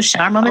 But those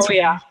shower moments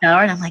when I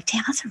shower and I'm like,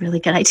 damn, that's a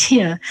really good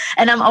idea.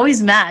 And I'm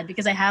always mad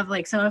because I have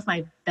like some of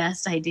my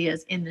best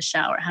ideas in the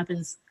shower. It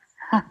happens.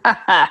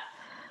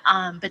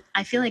 But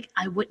I feel like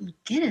I wouldn't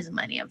get as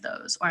many of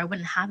those, or I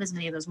wouldn't have as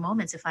many of those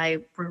moments if I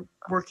were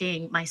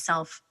working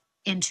myself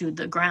into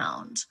the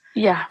ground.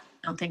 Yeah.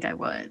 I don't think I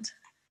would.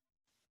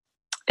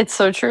 It's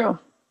so true.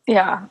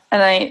 Yeah.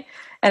 And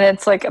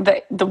it's like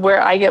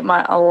where I get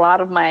a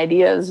lot of my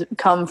ideas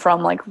come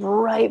from like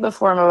right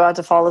before I'm about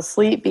to fall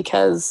asleep,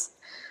 because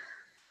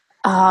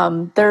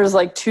there's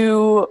like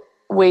two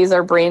ways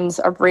our brains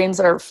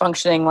are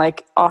functioning,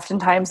 like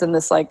oftentimes in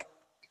this like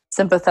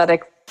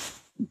sympathetic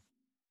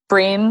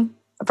brain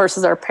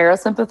versus our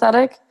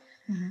parasympathetic.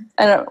 Mm-hmm.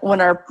 And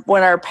when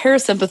our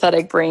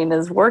parasympathetic brain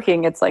is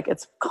working, it's like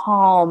it's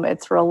calm,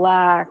 it's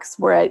relaxed,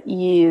 we're at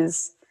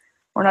ease,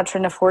 we're not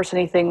trying to force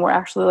anything, we're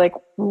actually like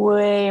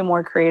way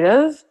more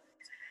creative.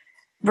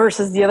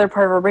 Versus the other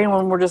part of our brain,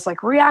 when we're just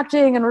like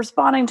reacting and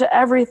responding to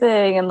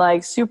everything and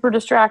like super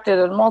distracted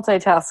and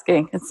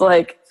multitasking, it's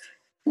like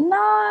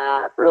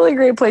not really a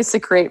great place to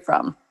create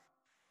from.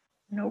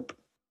 Nope.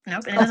 And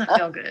it doesn't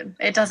feel good.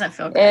 It doesn't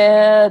feel good.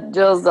 It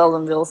just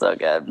doesn't feel so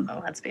good. Oh,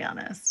 let's be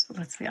honest.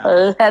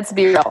 Let's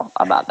be real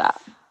about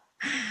that.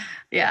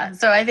 Yeah.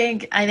 So I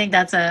think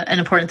that's an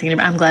important thing.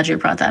 I'm glad you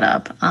brought that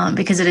up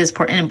because it is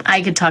important.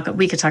 And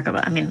we could talk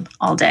about,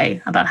 all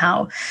day about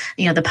how,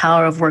 the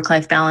power of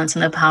work-life balance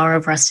and the power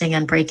of resting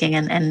and breaking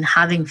and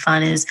having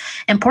fun is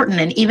important.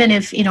 And even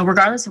if,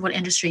 regardless of what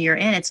industry you're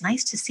in, it's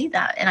nice to see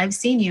that. And I've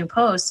seen you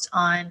post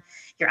on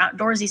your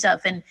outdoorsy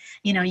stuff. And,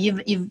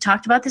 you've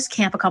talked about this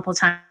camp a couple of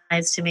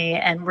times to me,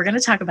 and we're going to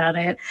talk about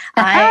it.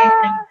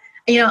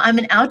 I'm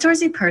an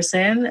outdoorsy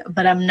person,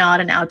 but I'm not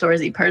an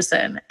outdoorsy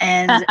person.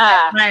 And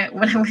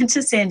when I went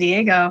to San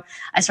Diego,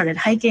 I started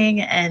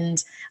hiking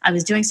and I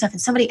was doing stuff. And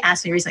somebody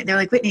asked me recently, they're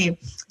like, Whitney,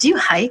 do you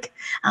hike?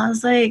 I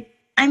was like,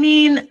 I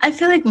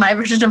feel like my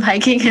version of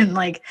hiking and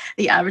like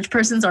the average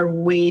person's are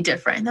way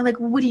different. And they're like,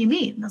 well, what do you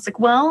mean? And I was like,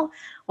 well,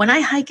 when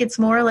I hike, it's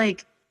more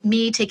like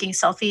me taking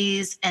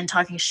selfies and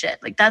talking shit.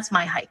 Like that's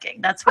my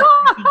hiking. That's what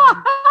hiking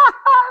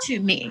is to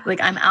me. Like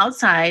I'm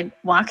outside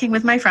walking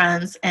with my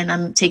friends and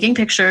I'm taking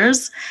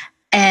pictures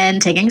and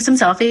taking some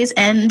selfies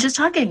and just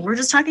talking. We're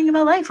just talking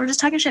about life. We're just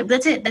talking shit.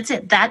 That's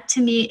it. That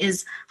to me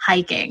is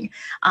hiking.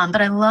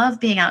 But I love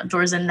being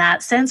outdoors in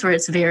that sense where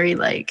it's very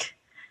like,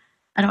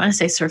 I don't want to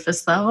say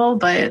surface level,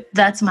 but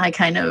that's my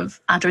kind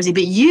of outdoorsy.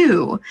 But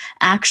you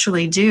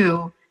actually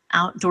do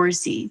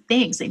outdoorsy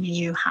things.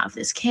 You have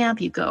this camp,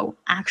 you go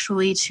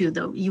actually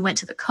you went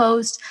to the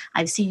coast.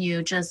 I've seen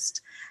you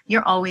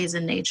you're always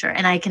in nature.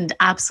 And I can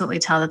absolutely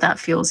tell that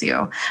fuels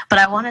you. But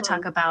I want to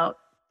talk about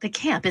the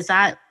camp. Is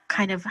that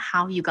kind of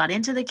how you got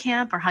into the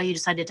camp or how you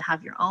decided to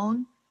have your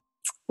own?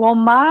 Well,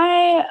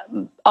 my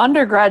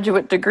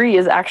undergraduate degree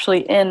is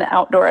actually in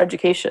outdoor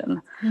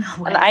education. No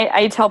way. And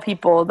I tell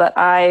people that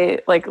I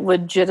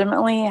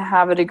legitimately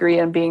have a degree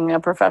in being a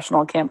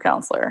professional camp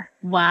counselor.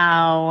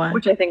 Wow.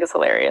 Which I think is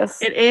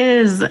hilarious. It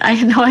is. I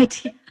had no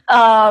idea.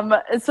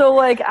 So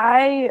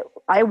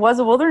I was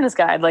a wilderness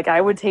guide.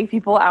 I would take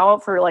people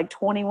out for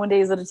 21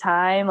 days at a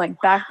time,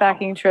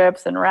 backpacking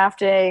trips and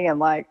rafting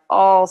and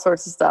all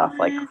sorts of stuff,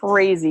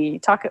 crazy.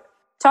 Talk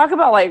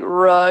about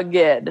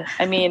rugged.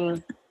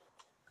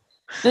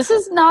 This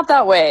is not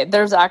that way.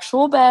 There's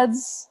actual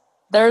beds.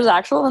 There's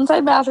actual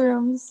inside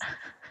bathrooms.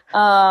 There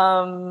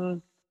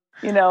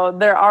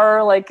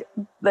are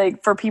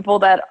for people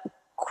that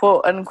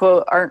quote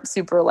unquote aren't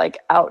super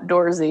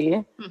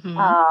outdoorsy.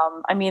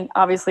 Mm-hmm.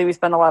 Obviously we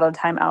spend a lot of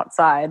time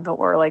outside, but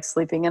we're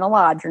sleeping in a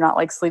lodge. You're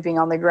not sleeping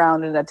on the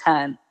ground in a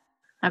tent.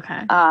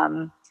 Okay.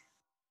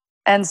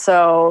 And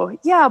so,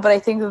 yeah, but I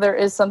think that there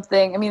is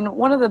something,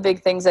 one of the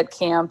big things at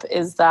camp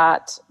is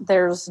that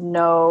there's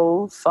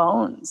no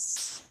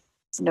phones.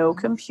 No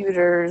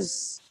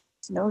computers,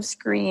 no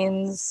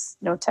screens,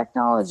 no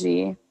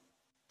technology.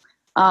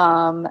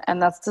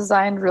 And that's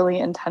designed really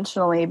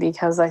intentionally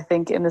because I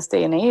think in this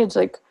day and age,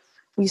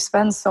 we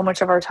spend so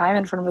much of our time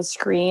in front of a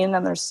screen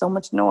and there's so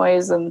much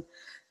noise and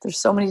there's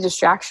so many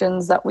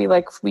distractions that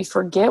we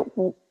forget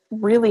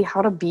really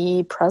how to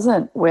be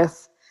present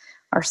with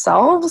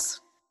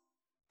ourselves,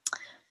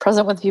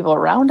 present with people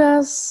around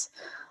us.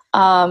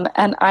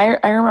 And I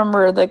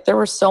remember there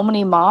were so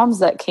many moms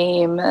that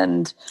came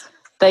and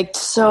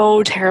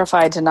so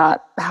terrified to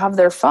not have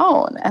their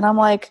phone. And I'm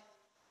like,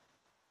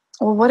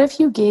 well, what if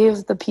you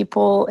gave the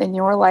people in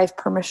your life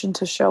permission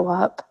to show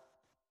up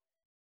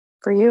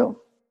for you?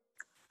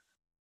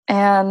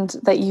 And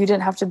that you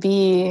didn't have to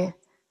be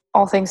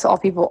all things to all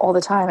people all the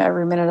time,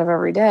 every minute of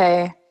every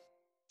day.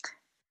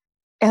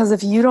 As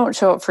if you don't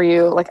show up for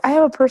you. I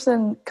have a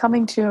person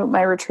coming to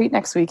my retreat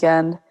next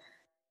weekend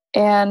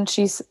and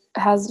she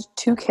has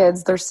 2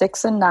 kids. They're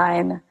 6 and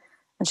 9.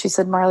 And she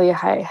said, Marli,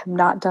 I have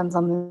not done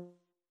something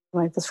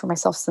like this for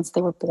myself since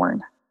they were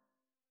born.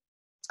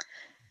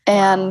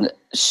 And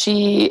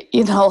she,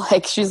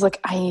 she's like,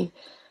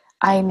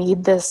 I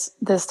need this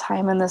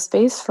time and this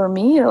space for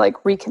me to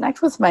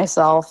reconnect with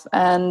myself.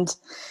 And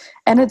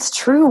it's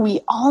true. We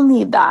all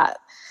need that.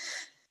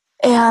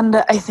 And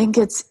I think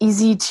it's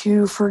easy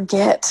to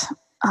forget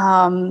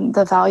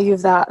the value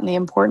of that and the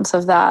importance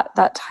of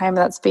that time,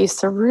 that space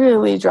to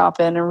really drop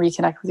in and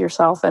reconnect with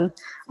yourself. And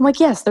I'm like,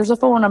 yes, there's a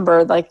phone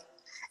number.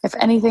 If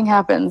anything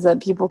happens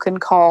that people can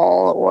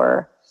call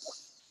or,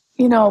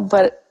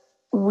 but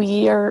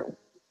we are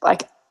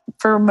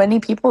for many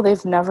people,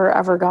 they've never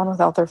ever gone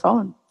without their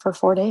phone for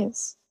 4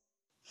 days.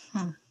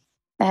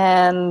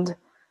 And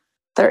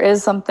there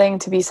is something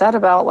to be said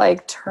about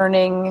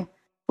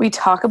we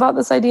talk about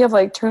this idea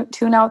of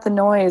tune out the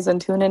noise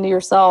and tune into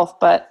yourself,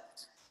 but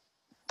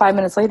 5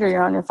 minutes later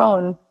you're on your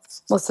phone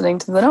listening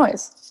to the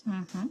noise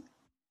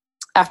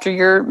after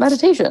your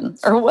meditation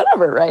or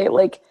whatever, right?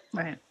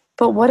 Right.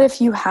 But what if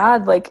you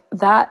had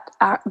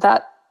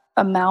that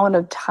amount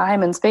of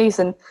time and space?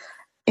 And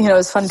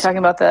it's funny talking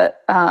about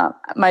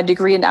my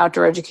degree in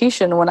outdoor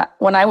education.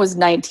 When I was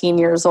 19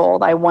 years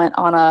old, I went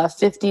on a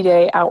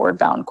 50-day outward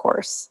bound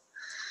course.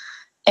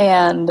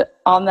 And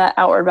on that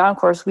outward bound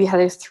course, we had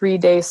a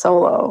 3-day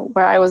solo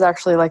where I was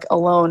actually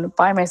alone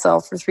by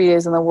myself for 3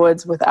 days in the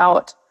woods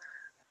without,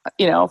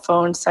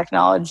 phones,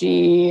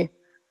 technology,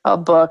 a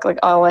book.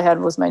 All I had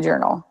was my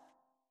journal.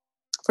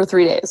 For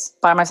 3 days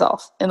by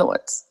myself in the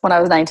woods when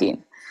I was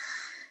 19.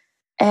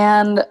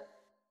 And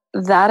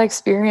that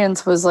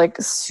experience was like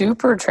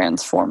super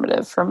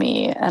transformative for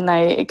me. And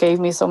it gave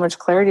me so much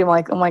clarity. I'm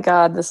like, oh my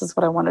God, this is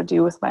what I want to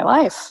do with my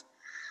life.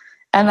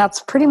 And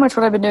that's pretty much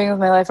what I've been doing with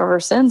my life ever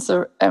since.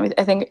 So,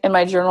 I think in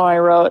my journal, I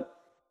wrote,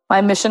 my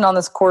mission on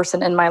this course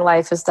and in my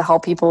life is to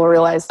help people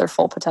realize their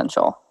full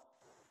potential.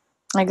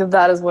 Like,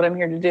 that is what I'm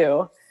here to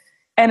do.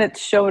 And it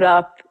showed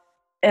up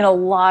in a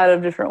lot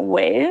of different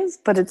ways,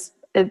 but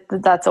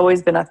that's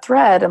always been a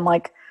thread. I'm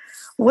like,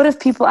 what if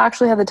people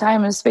actually had the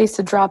time and space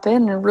to drop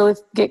in and really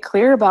get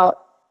clear about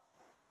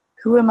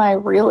who am I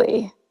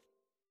really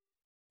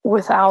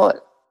without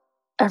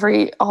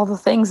all the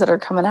things that are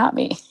coming at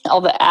me,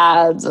 all the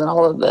ads and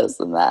all of this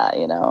and that,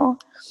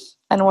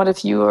 and what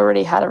if you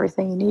already had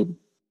everything you need?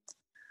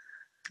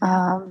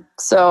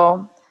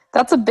 So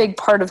that's a big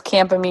part of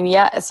camp. I mean,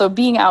 yeah. So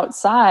being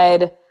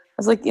outside, I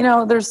was like,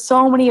 there's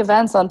so many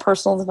events on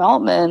personal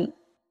development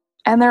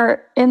and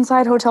they're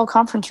inside hotel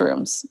conference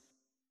rooms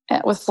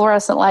with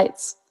fluorescent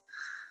lights.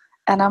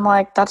 And I'm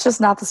like, that's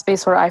just not the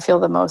space where I feel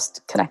the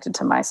most connected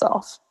to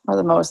myself or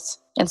the most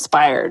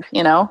inspired,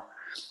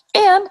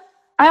 And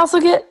I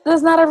also get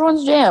that's not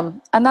everyone's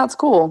jam, and that's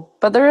cool.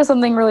 But there is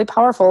something really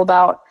powerful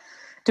about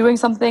doing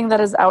something that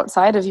is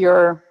outside of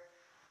your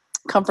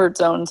comfort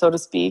zone, so to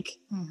speak,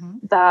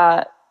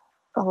 that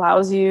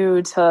allows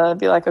you to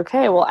be like,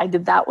 okay, well, I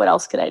did that. What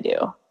else could I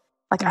do?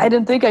 Like, I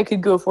didn't think I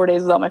could go 4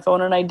 days without my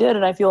phone, and I did,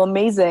 and I feel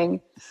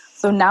amazing.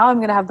 So now I'm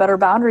going to have better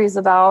boundaries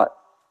about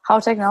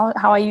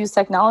how I use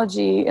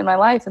technology in my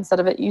life instead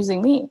of it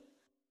using me.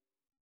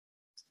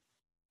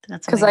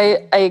 Because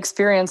I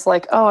experience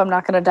like, oh, I'm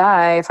not going to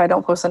die if I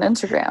don't post on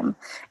Instagram.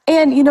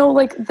 And,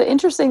 like the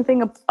interesting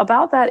thing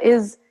about that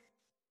is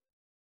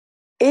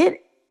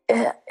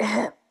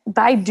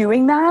by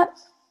doing that,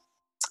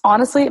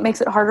 honestly, it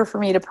makes it harder for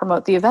me to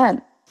promote the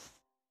event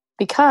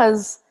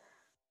because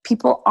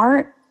people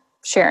aren't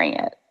sharing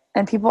it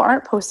and people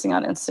aren't posting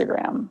on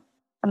Instagram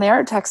and they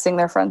aren't texting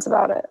their friends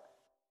about it.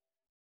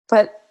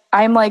 But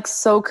I'm like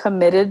so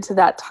committed to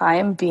that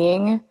time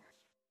being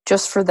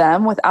just for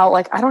them without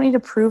like, I don't need to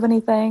prove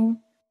anything.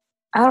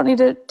 I don't need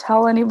to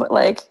tell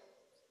anybody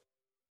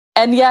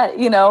and yet,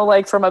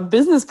 like from a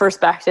business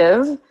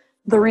perspective,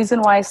 the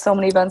reason why so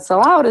many events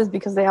sell out is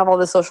because they have all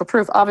this social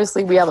proof.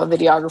 Obviously we have a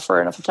videographer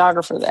and a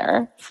photographer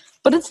there,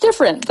 but it's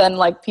different than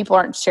like people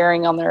aren't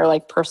sharing on their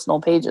like personal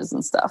pages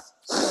and stuff.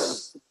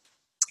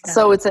 Yeah.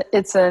 So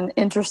it's an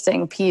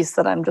interesting piece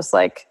that I'm just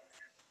like,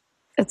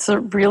 it's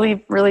a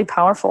really, really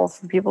powerful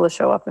for people to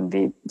show up and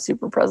be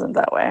super present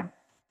that way.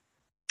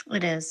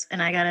 It is.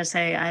 And I got to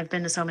say, I've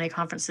been to so many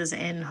conferences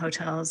in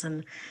hotels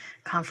and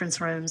conference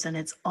rooms, and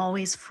it's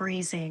always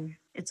freezing.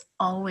 It's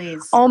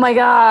always. Oh my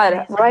God.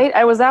 Freezing. Right.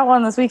 I was at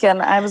one this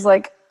weekend. I was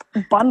like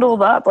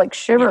bundled up, like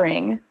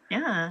shivering.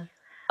 Yeah.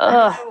 I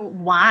don't know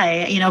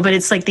why, but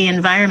it's like the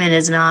environment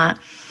is not,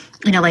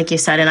 like you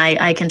said, and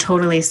I can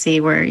totally see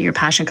where your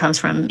passion comes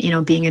from,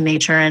 being in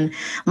nature. And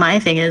my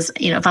thing is,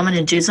 if I'm going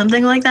to do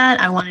something like that,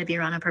 I want to be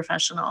around a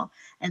professional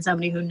and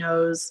somebody who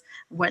knows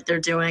what they're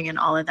doing and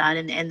all of that.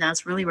 And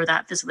that's really where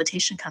that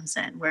facilitation comes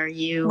in, where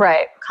you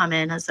come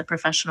in as the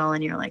professional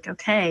and you're like,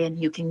 okay, and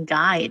you can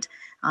guide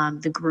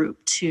the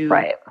group to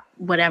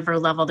whatever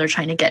level they're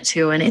trying to get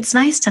to. And it's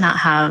nice to not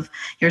have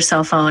your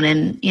cell phone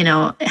and,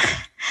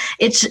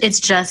 it's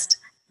just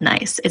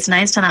nice. It's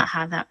nice to not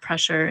have that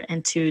pressure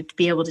and to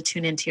be able to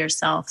tune into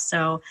yourself.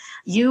 So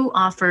you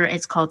offer,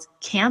 it's called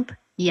Camp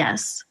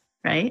Yes,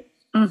 right?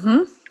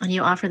 Mm-hmm. And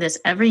you offer this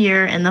every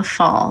year in the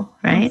fall,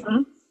 right?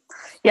 Mm-hmm.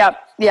 Yep.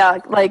 Yeah.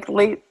 Like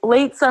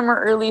late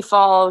summer, early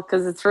fall,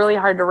 because it's really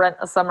hard to rent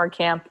a summer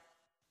camp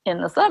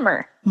in the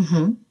summer.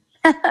 Mm-hmm.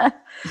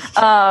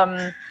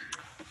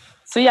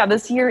 So yeah,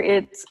 this year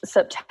it's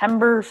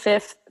September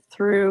 5th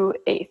through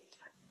 8th.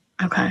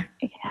 Okay.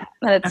 Yeah.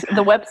 And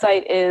the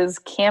website is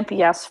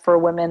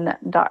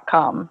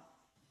campyesforwomen.com.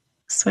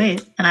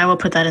 Sweet. And I will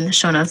put that in the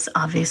show notes,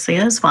 obviously,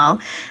 as well.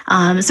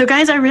 So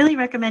guys, I really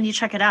recommend you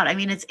check it out. I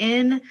mean, it's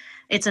an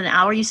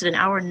hour, you said an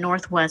hour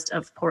northwest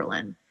of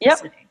Portland. Yep.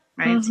 City,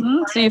 right?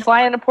 Mm-hmm. So you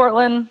fly into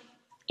Portland,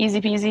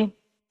 easy peasy.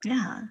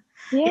 Yeah.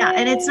 Yay. Yeah.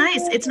 And it's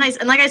nice. It's nice.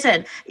 And like I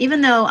said,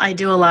 even though I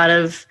do a lot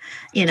of,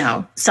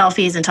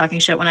 selfies and talking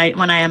shit when I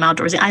am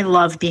outdoorsy, I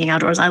love being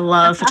outdoors. I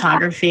love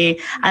photography.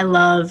 I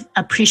love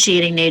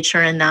appreciating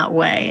nature in that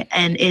way.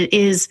 And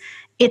it's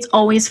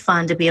always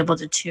fun to be able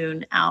to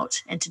tune out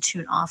and to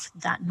tune off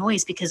that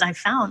noise, because I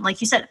found,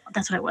 like you said,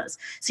 that's what it was.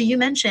 So you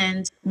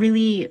mentioned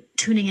really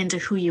tuning into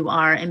who you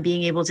are and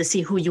being able to see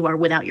who you are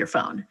without your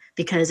phone,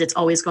 because it's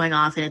always going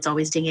off and it's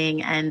always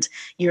dinging and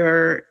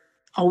you're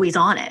always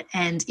on it.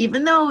 And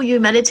even though you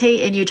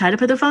meditate and you try to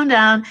put the phone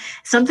down,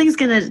 something's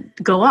going to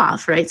go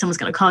off, right? Someone's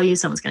going to call you,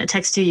 someone's going to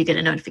text you, you get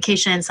a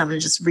notification, someone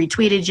just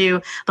retweeted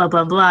you, blah,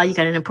 blah, blah. You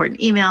got an important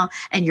email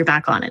and you're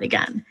back on it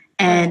again.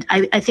 And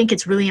I think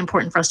it's really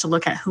important for us to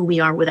look at who we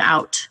are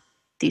without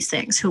these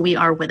things, who we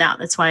are without.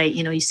 That's why,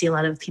 you see a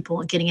lot of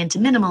people getting into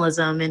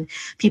minimalism and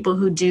people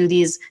who do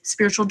these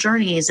spiritual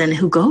journeys and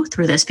who go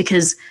through this,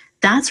 because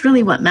that's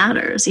really what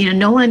matters.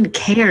 No one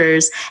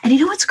cares. And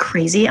you know what's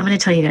crazy? I'm going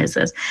to tell you guys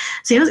this.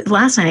 So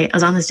last night I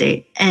was on this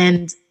date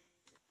and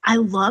I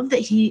love that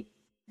he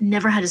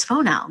never had his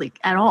phone out, like,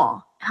 at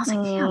all. And I was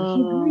like,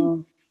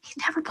 damn, he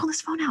never pulled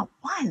his phone out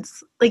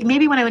once. Like,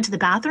 maybe when I went to the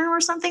bathroom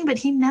or something, but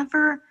he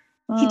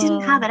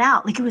didn't have it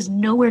out. Like, it was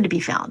nowhere to be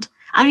found.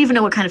 I don't even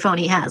know what kind of phone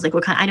he has. Like,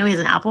 I know he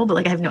has an Apple, but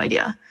like, I have no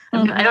idea. I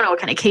don't know what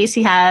kind of case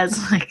he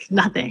has, like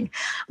nothing.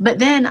 But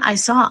then I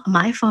saw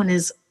my phone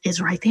is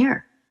right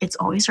there. It's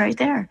always right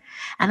there.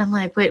 And I'm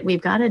like, wait,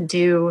 we've got to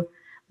do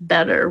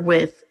better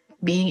with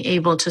being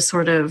able to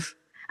sort of,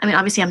 I mean,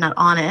 obviously I'm not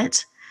on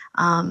it,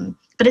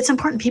 but it's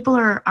important. People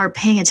are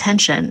paying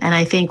attention. And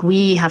I think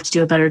we have to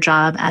do a better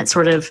job at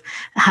sort of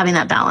having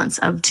that balance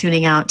of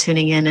tuning out,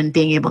 tuning in, and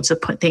being able to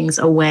put things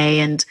away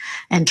and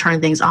turn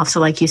things off.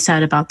 So like you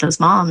said about those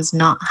moms,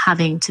 not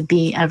having to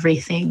be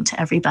everything to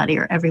everybody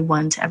or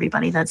everyone to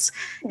everybody. That's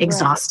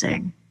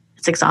exhausting.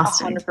 It's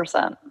exhausting.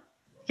 100%.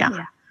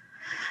 Yeah.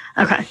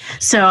 Okay.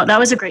 So that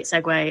was a great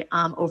segue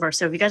over.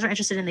 So if you guys are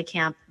interested in the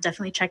camp,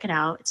 definitely check it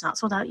out. It's not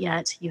sold out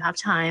yet. You have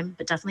time,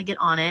 but definitely get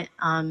on it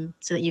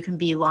so that you can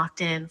be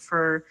locked in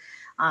for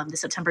the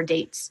September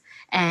dates.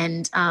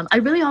 And I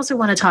really also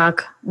want to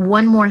talk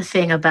one more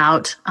thing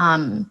about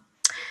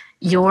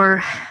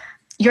your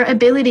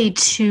ability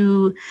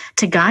to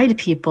guide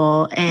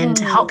people and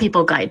to help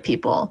people guide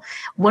people.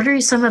 What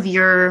are some of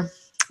your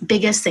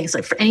biggest things,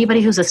 like for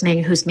anybody who's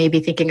listening, who's maybe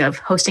thinking of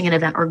hosting an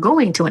event or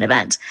going to an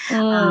event,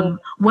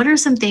 what are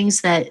some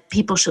things that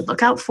people should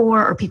look out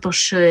for, or people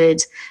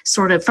should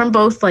sort of, from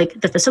both like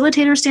the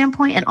facilitator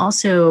standpoint and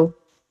also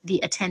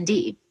the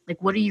attendee,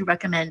 like what do you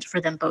recommend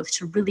for them both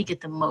to really get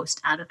the most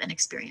out of an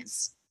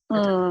experience?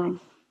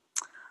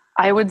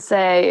 I would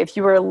say if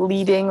you are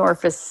leading or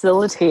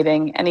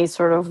facilitating any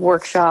sort of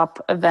workshop,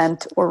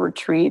 event, or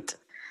retreat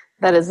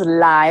that is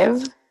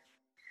live,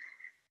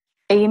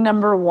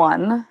 number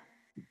one,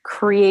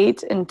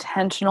 create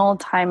intentional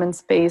time and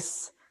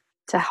space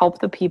to help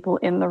the people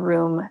in the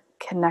room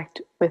connect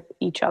with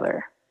each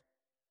other.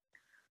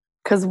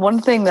 Because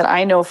one thing that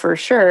I know for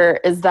sure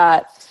is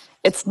that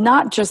it's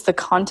not just the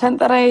content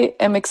that I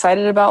am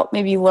excited about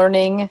maybe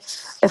learning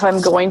if I'm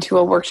going to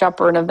a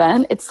workshop or an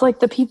event. It's like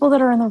the people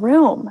that are in the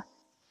room.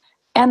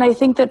 And I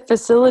think that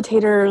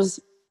facilitators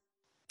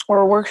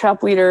or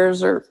workshop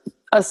leaders or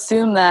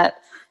assume that,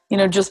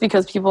 just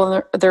because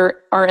people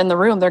are in the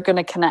room, they're going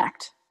to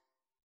connect.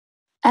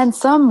 And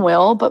some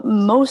will, but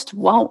most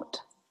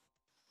won't.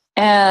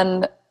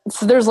 And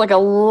so there's like a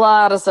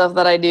lot of stuff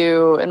that I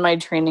do in my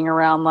training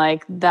around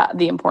like that,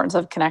 the importance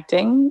of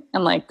connecting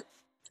and like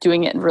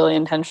doing it really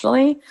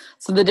intentionally.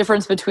 So the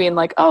difference between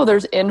like, oh,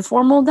 there's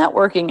informal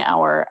networking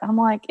hour. And I'm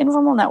like,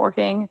 informal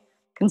networking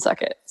can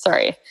suck it.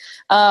 Sorry.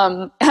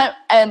 And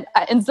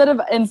instead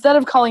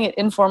of calling it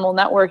informal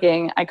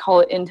networking, I call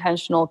it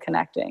intentional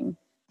connecting.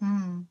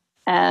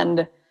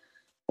 And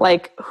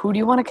like, who do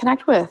you want to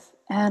connect with?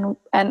 And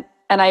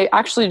I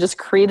actually just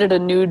created a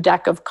new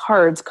deck of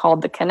cards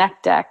called the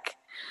Connect deck,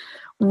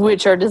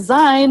 which are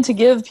designed to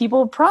give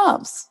people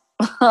prompts.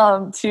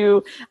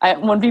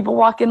 When people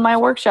walk in my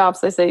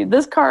workshops, I say,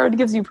 this card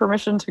gives you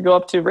permission to go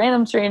up to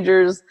random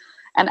strangers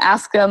and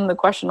ask them the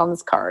question on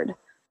this card.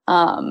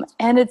 And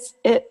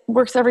it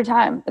works every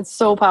time. It's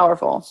so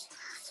powerful.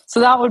 So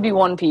that would be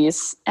one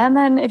piece. And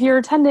then if you're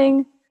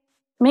attending,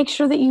 make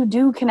sure that you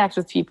do connect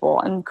with people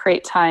and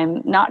create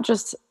time, not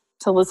just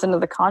to listen to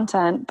the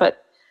content, but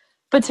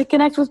to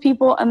connect with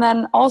people, and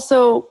then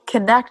also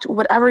connect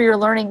whatever you're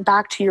learning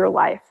back to your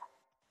life.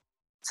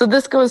 So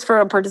this goes for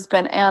a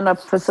participant and a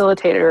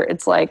facilitator.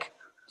 It's like,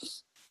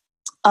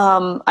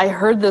 I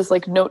heard this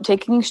like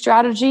note-taking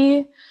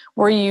strategy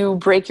where you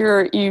break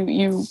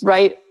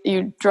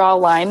you draw a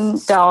line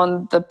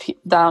down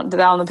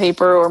the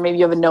paper, or maybe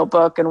you have a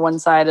notebook, and one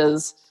side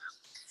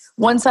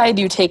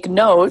you take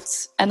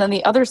notes, and then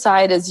the other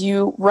side is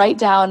you write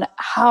down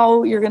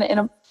how you're going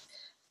to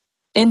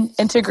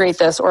integrate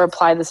this or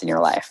apply this in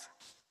your life.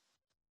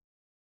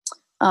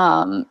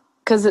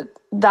 Because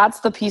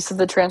that's the piece of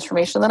the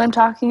transformation that I'm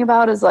talking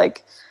about, is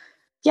like,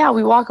 yeah,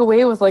 we walk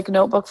away with like a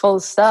notebook full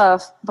of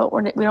stuff, but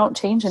we don't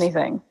change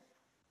anything.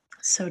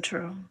 So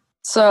true.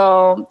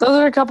 So those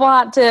are a couple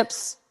hot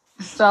tips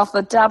off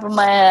the top of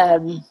my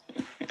head.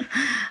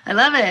 I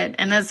love it.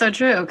 And that's so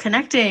true.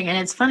 Connecting. And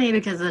it's funny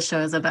because the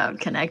show is about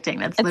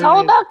connecting. It's all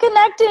about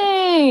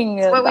connecting.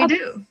 That's what we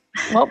do.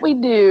 What we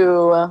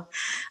do.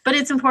 But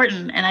it's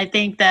important. And I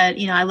think that,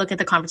 I look at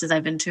the conferences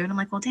I've been to and I'm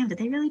like, well, damn, did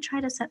they really try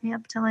to set me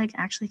up to like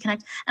actually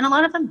connect? And a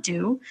lot of them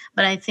do.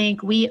 But I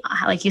think we,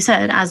 like you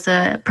said, as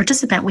the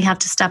participant, we have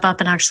to step up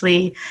and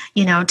actually,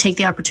 take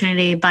the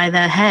opportunity by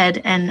the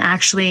head and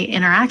actually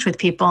interact with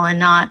people and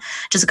not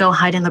just go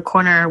hide in the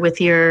corner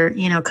with your,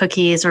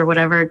 cookies or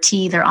whatever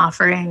tea they're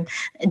offering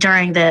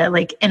during the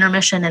like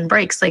intermission and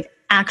breaks. Like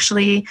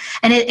actually,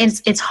 and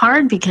it's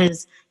hard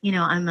because,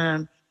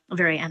 I'm a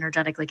very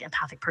energetic, like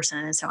empathic person.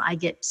 And so I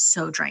get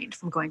so drained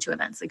from going to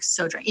events, like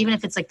so drained. Even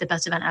if it's like the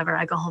best event ever,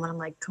 I go home and I'm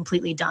like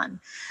completely done.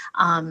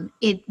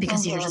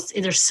 Because you're just,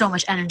 there's so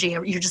much energy,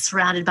 you're just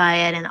surrounded by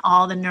it and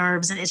all the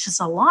nerves, and it's just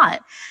a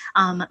lot.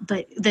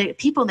 But the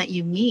people that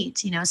you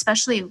meet,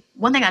 especially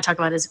one thing I talk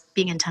about is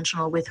being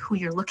intentional with who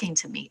you're looking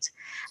to meet.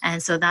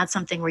 And so that's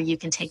something where you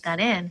can take that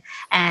in.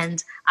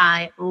 And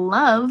I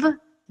love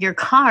your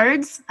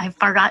cards. I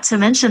forgot to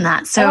mention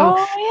that. So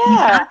you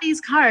got these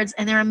cards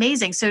and they're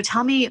amazing. So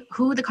tell me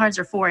who the cards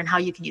are for and how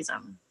you can use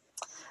them.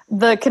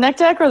 The Connect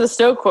deck or the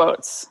Stoke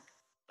quotes?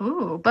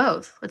 Ooh,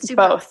 both. Let's do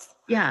both.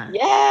 Yeah.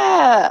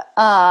 Yeah.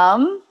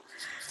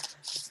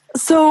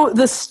 So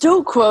the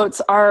Stoke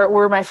quotes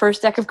were my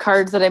first deck of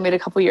cards that I made a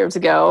couple years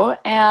ago.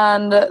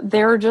 And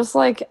they were just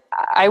like,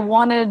 I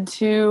wanted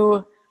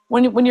to,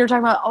 when you're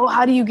talking about,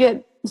 how do you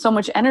get so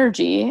much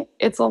energy?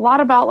 It's a lot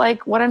about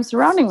like what I'm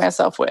surrounding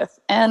myself with.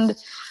 And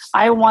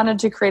I wanted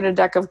to create a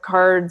deck of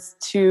cards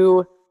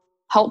to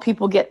help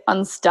people get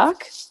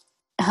unstuck,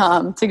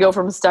 to go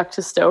from stuck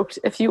to stoked,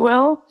 if you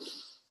will.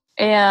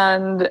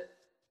 And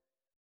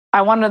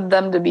I wanted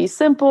them to be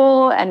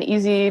simple and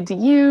easy to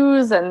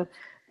use, and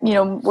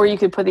where you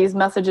could put these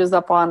messages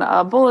up on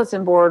a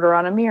bulletin board or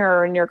on a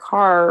mirror in your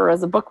car or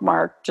as a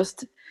bookmark,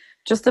 just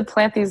to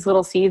plant these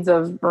little seeds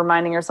of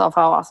reminding yourself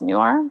how awesome you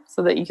are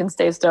so that you can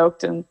stay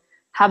stoked and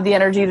have the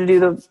energy to do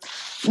the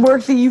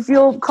work that you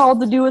feel called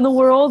to do in the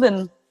world.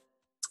 And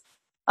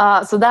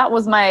so that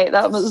was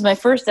my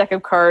first deck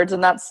of cards,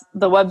 and that's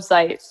the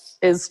website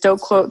is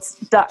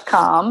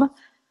stokequotes.com.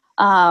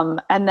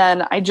 And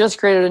then I just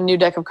created a new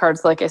deck of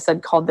cards, like I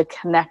said, called the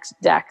Connect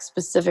deck,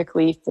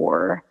 specifically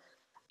for,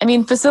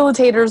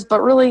 facilitators,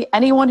 but really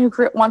anyone who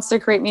wants to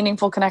create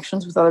meaningful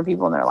connections with other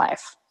people in their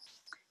life.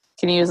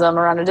 You can use them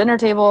around a dinner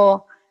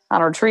table,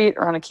 on a retreat,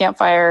 or on a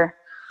campfire,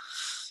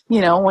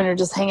 when you're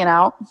just hanging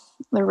out.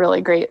 They're really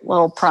great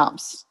little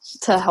prompts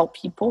to help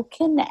people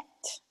connect.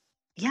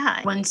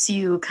 Yeah. Once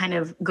you kind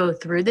of go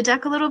through the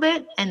deck a little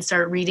bit and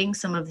start reading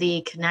some of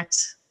the Connect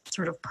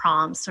sort of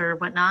prompts or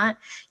whatnot,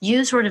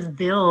 you sort of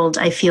build,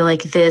 I feel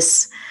like,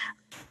 this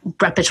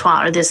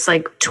repertoire, or this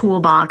like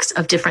toolbox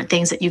of different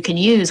things that you can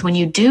use when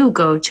you do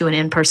go to an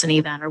in-person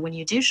event, or when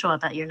you do show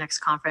up at your next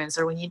conference,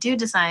 or when you do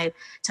decide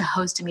to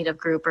host a meetup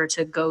group or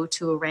to go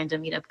to a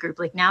random meetup group.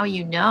 Like now,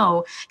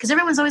 because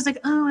everyone's always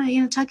like,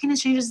 talking to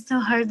strangers is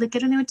so hard. Like, I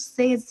don't know what to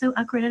say. It's so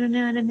awkward. I don't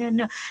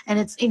know. And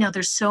it's,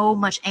 there's so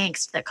much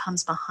angst that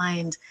comes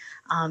behind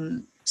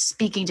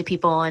speaking to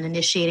people and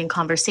initiating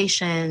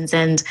conversations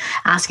and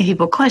asking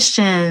people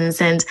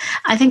questions. And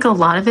I think a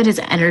lot of it is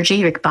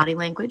energy, like body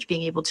language,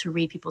 being able to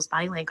read people's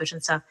body language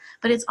and stuff.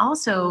 But it's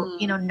also,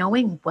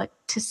 knowing what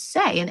to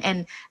say.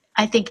 And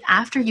I think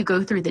after you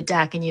go through the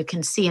deck and you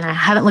can see, and I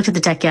haven't looked at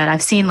the deck yet,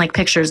 I've seen like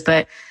pictures,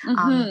 but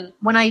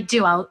when I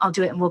do, I'll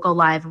do it and we'll go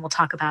live and we'll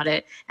talk about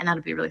it. And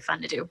that'll be really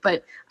fun to do.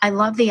 But I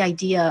love the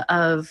idea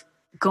of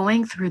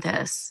going through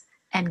this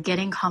and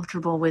getting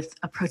comfortable with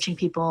approaching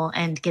people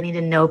and getting to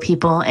know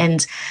people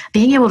and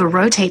being able to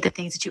rotate the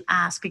things that you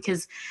ask.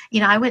 Because,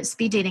 I went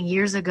speed dating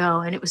years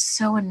ago and it was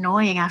so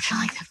annoying after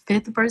like the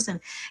fifth person,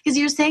 because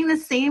you're saying the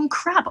same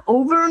crap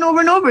over and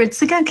over and over.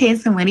 It's like, okay,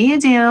 so what do you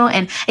do?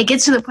 And it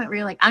gets to the point where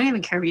you're like, I don't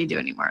even care what you do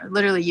anymore.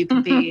 Literally, you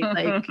could be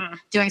like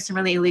doing some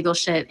really illegal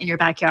shit in your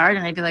backyard.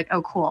 And I'd be like,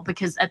 oh, cool.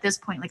 Because at this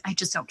point, like, I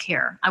just don't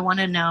care. I want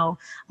to know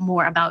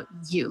more about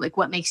you, like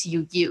what makes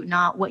you you,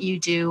 not what you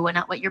do and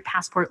not what your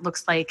passport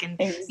looks like. And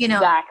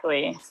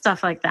exactly.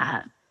 Stuff like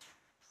that.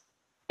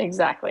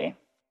 Exactly.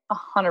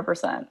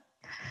 100%.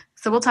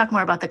 So we'll talk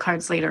more about the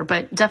cards later,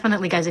 but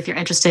definitely, guys, if you're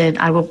interested,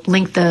 I will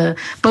link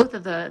both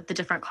of the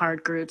different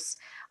card groups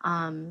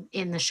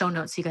in the show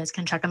notes so you guys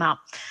can check them out.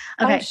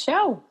 Okay.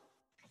 Show.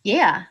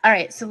 Yeah. All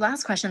right. So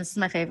last question. This is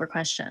my favorite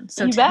question.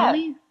 So tell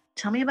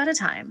me about a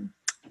time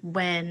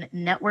when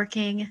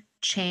networking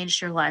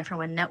changed your life, or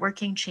when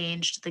networking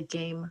changed the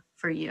game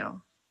for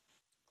you.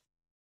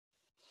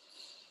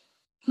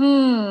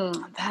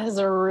 That is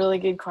a really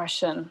good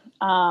question.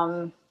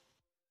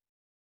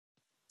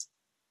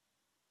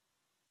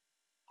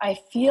 I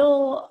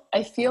feel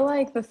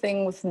like the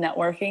thing with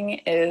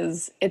networking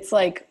is, it's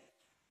like,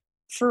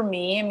 for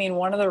me,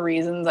 one of the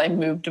reasons I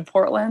moved to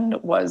Portland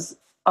was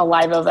a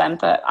live event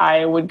that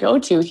I would go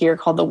to here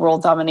called the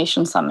World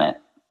Domination Summit.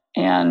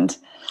 And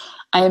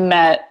I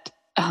met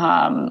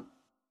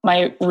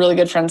my really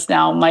good friends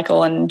now,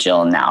 Michael and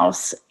Jill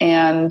Naus,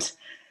 and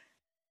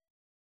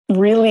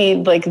really,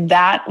 like,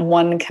 that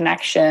one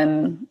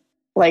connection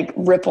like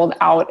rippled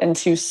out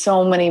into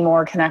so many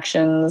more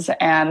connections,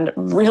 and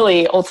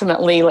really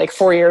ultimately, like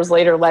 4 years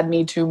later, led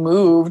me to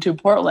move to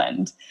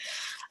Portland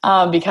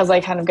because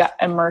I kind of got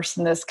immersed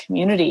in this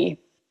community.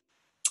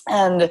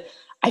 And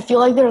I feel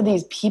like there are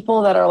these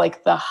people that are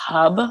like the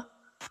hub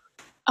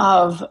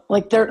of,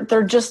 like,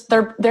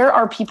 there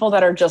are people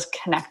that are just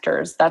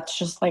connectors. That's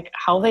just like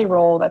how they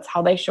roll. That's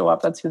how they show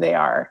up. That's who they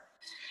are.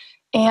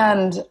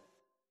 And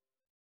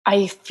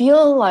I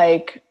feel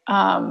like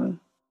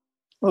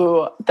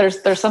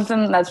there's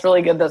something that's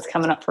really good that's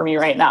coming up for me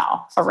right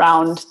now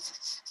around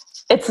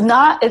it's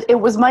not, it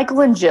was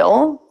Michael and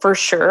Jill for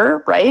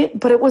sure, right?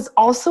 But it was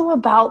also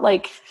about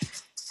like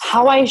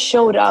how I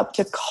showed up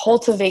to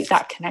cultivate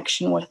that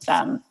connection with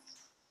them.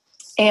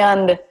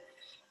 And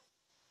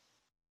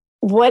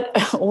what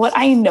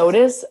I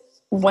notice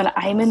when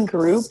I'm in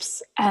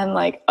groups and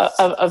like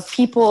of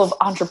people, of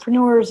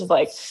entrepreneurs, of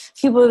like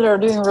people that are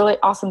doing really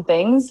awesome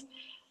things,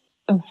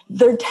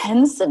 there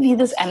tends to be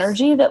this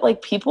energy that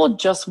like people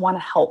just want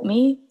to help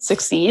me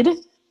succeed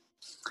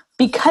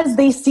because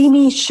they see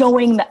me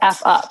showing the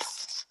F up.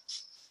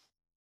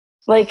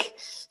 Like,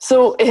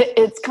 so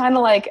it's kind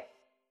of like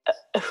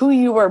who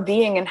you are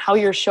being and how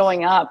you're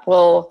showing up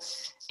will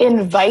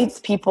invites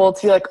people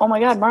to be like, oh my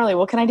God, Marli,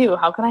 what can I do?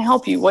 How can I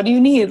help you? What do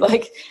you need?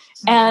 Like,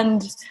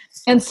 and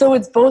so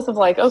it's both of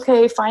like,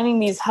 okay, finding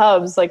these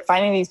hubs, like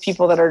finding these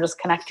people that are just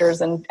connectors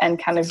and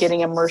kind of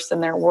getting immersed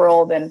in their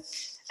world and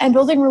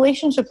building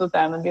relationships with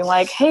them and being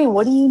like, hey,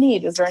 what do you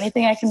need? Is there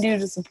anything I can do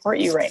to support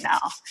you right now?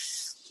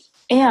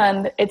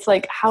 And it's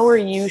like, how are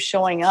you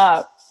showing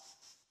up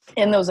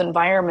in those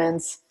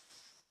environments?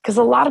 Because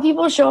a lot of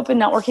people show up in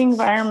networking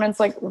environments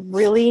like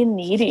really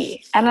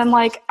needy. And I'm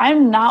like,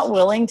 I'm not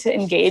willing to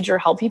engage or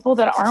help people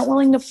that aren't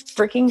willing to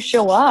freaking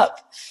show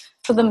up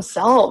for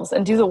themselves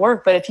and do the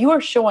work. But if you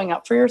are showing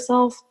up for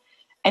yourself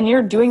and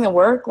you're doing the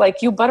work,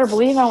 like you better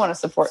believe I want to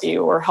support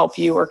you or help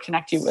you or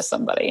connect you with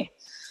somebody.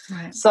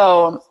 Right.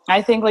 So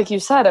I think, like you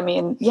said, I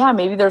mean, yeah,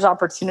 maybe there's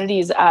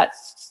opportunities at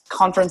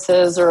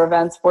conferences or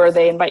events where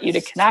they invite you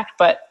to connect,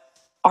 but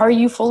are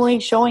you fully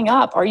showing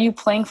up? Are you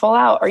playing full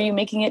out? Are you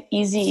making it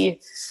easy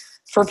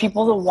for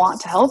people to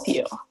want to help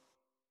you?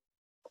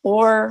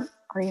 Or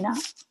are you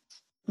not?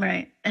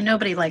 Right. And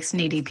nobody likes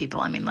needy people.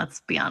 I mean,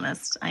 let's be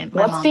honest.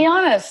 Let's be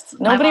honest.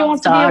 Nobody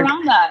wants to be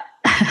around that.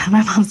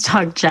 My mom's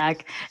dog,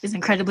 Jack, is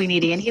incredibly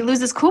needy and he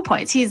loses cool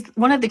points. He's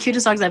one of the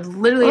cutest dogs I've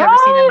literally ever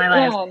seen in my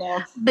life. Yeah, no.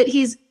 But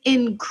he's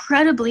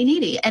incredibly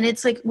needy. And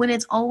it's like when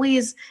it's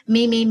always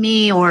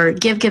me, or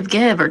give,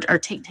 or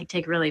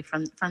take really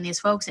from these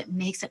folks, it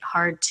makes it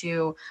hard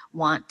to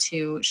want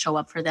to show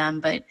up for them.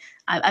 But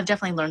I've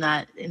definitely learned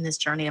that in this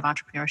journey of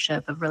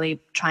entrepreneurship, of really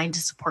trying to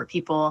support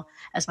people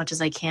as much as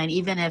I can.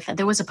 Even if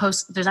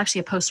there's actually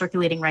a post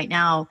circulating right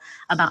now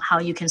about how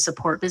you can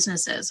support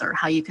businesses or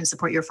how you can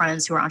support your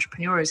friends who are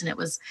entrepreneurs. And it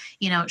was,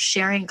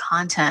 sharing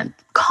content,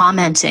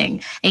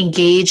 commenting,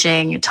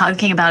 engaging,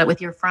 talking about it with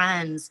your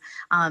friends,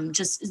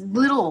 just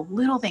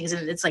little things.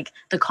 And it's like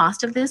the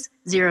cost of this,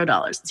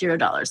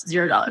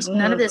 $0.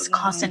 None of this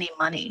costs any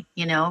money,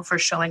 for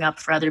showing up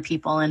for other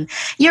people. And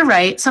you're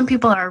right. Some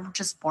people are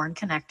just born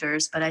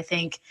connectors, but I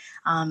think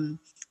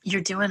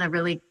you're doing a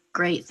really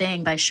great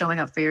thing by showing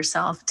up for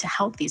yourself to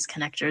help these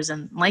connectors.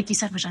 And like you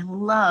said, which I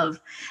love,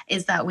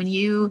 is that when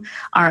you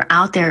are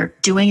out there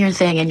doing your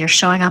thing and you're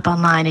showing up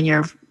online and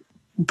you're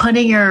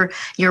putting your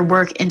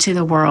work into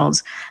the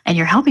world and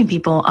you're helping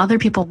people, other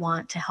people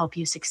want to help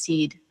you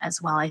succeed as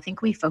well. I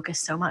think we focus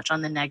so much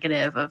on the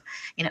negative of,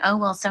 oh,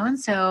 well,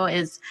 so-and-so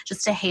is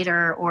just a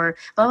hater or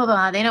blah, blah,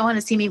 blah. They don't want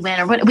to see me win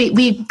or what.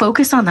 We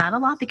focus on that a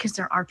lot because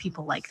there are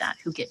people like that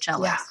who get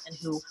jealous and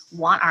who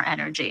want our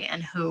energy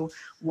and who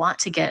want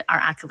to get our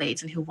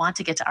accolades and who want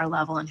to get to our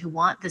level and who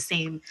want the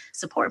same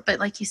support. But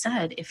like you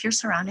said, if you're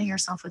surrounding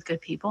yourself with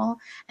good people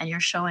and you're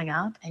showing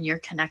up and you're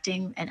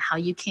connecting and how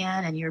you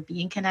can and you're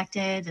being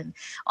connected and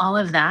all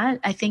of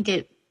that, I think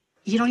you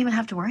don't even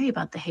have to worry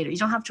about the hater. You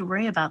don't have to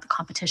worry about the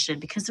competition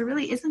because there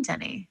really isn't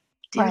any.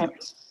 Right.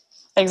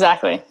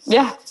 Exactly.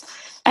 Yeah.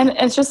 And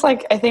it's just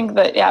like, I think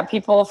that,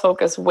 people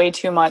focus way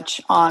too much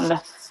on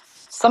the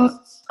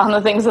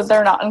things that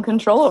they're not in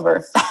control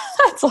over.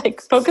 It's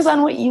like, focus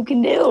on what you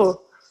can do.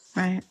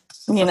 Right.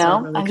 Really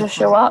and just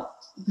show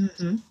up.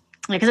 Mm-hmm.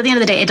 Because at the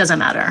end of the day, it doesn't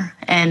matter.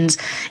 And,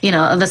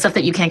 the stuff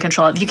that you can't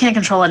control, if you can't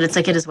control it, it's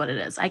like, it is what it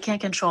is. I can't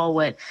control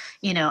what,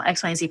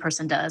 X, Y, and Z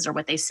person does or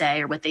what they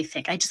say or what they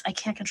think. I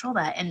can't control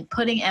that. And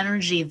putting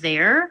energy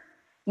there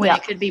when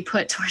it could be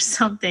put towards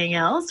something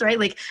else, right?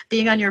 Like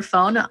being on your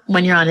phone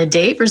when you're on a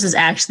date versus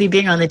actually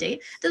being on the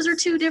date. Those are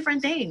two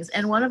different things.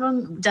 And one of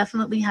them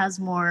definitely has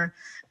more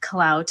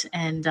clout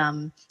and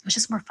it's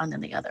just more fun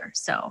than the other.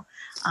 So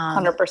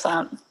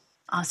 100%.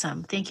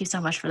 Awesome. Thank you so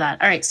much for that.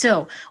 All right.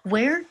 So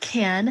where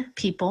can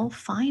people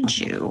find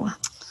you?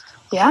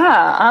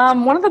 Yeah.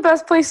 One of the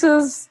best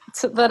places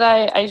to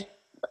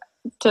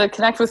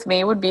connect with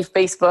me would be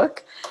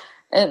Facebook.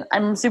 And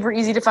I'm super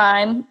easy to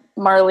find.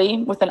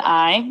 Marli with an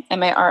I,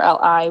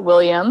 Marli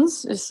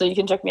Williams. So you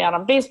can check me out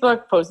on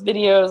Facebook, post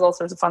videos, all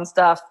sorts of fun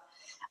stuff.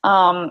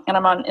 And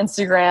I'm on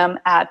Instagram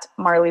at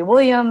Marli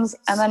Williams.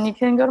 And then you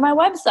can go to my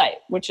website,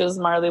 which is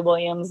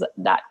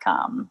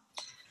marliwilliams.com.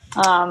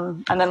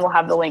 And then we'll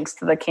have the links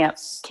to the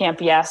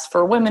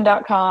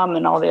camp.yesforwomen.com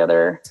and all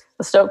the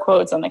Stoke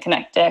quotes on the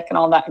Connect deck and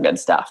all that good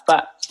stuff.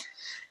 But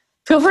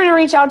feel free to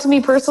reach out to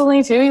me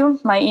personally too.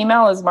 My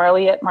email is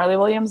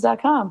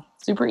marli@marliwilliams.com.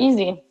 Super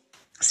easy.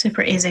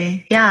 Super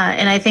easy. Yeah.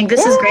 And I think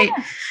this is great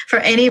for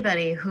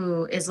anybody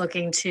who is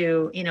looking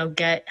to,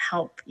 get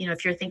help.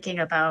 If you're thinking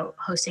about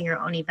hosting your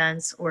own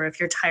events, or if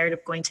you're tired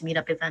of going to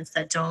meetup events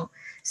that don't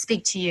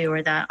speak to you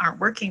or that aren't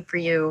working for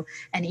you,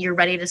 and you're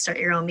ready to start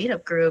your own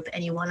meetup group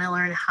and you want to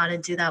learn how to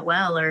do that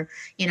well, or,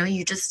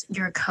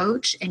 you're a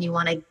coach and you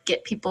want to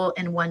get people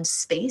in one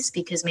space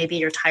because maybe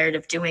you're tired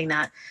of doing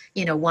that,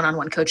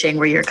 one-on-one coaching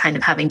where you're kind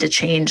of having to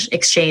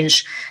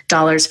exchange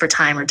dollars for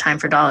time or time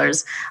for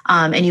dollars.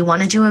 And you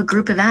want to do a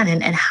group event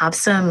and have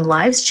some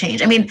lives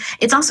change. I mean,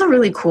 it's also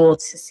really cool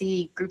to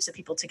see groups of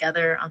people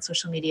together on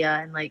social media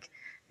and like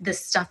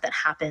this stuff that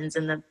happens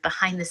and the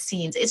behind the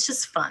scenes. It's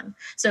just fun.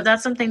 So if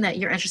that's something that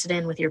you're interested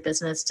in with your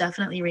business,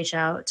 definitely reach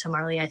out to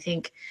Marli. I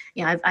think,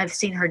 I've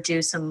seen her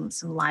do some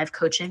live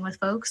coaching with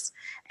folks,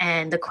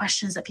 and the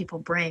questions that people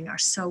bring are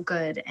so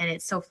good. And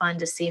it's so fun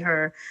to see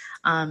her,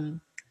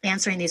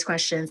 answering these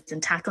questions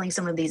and tackling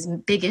some of these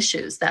big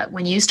issues that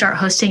when you start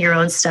hosting your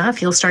own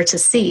stuff, you'll start to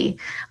see.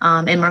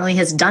 And Marli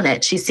has done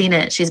it. She's seen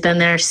it. She's been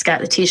there. She's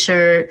got the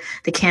t-shirt,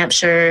 the camp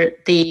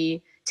shirt,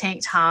 the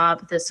tank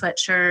top, the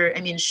sweatshirt.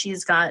 I mean,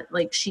 she's got,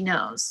 she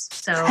knows.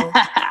 So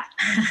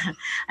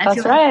I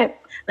feel right.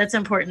 That's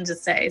important to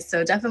say.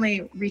 So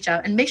definitely reach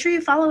out and make sure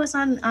you follow us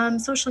on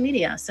social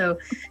media. So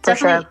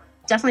definitely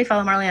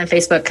follow Marli on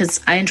Facebook,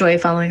 because I enjoy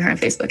following her on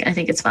Facebook and I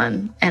think it's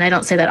fun. And I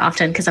don't say that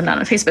often because I'm not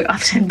on Facebook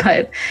often,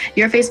 but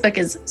your Facebook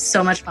is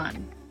so much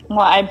fun. Well,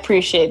 I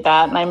appreciate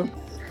that. And I'm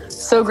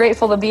so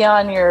grateful to be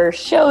on your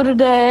show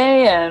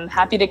today and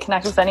happy to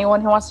connect with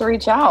anyone who wants to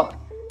reach out.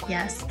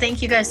 Yes.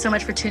 Thank you guys so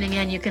much for tuning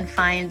in. You can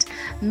find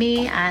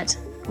me at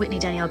Whitney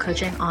Danielle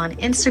Coaching on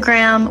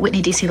Instagram,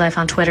 Whitney DC Life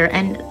on Twitter,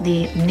 and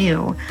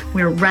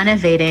we're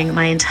renovating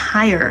my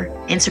entire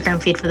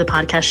Instagram feed for the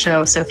podcast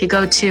show. So if you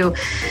go to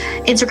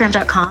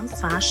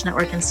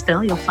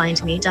Instagram.com/networkandspill, you'll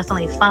find me.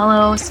 Definitely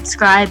follow,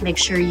 subscribe, make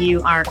sure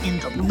you are in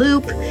the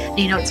loop,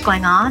 you know what's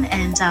going on,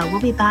 and we'll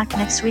be back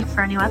next week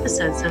for a new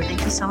episode. So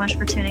thank you so much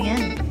for tuning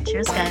in.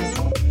 Cheers, guys.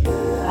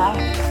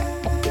 Bye.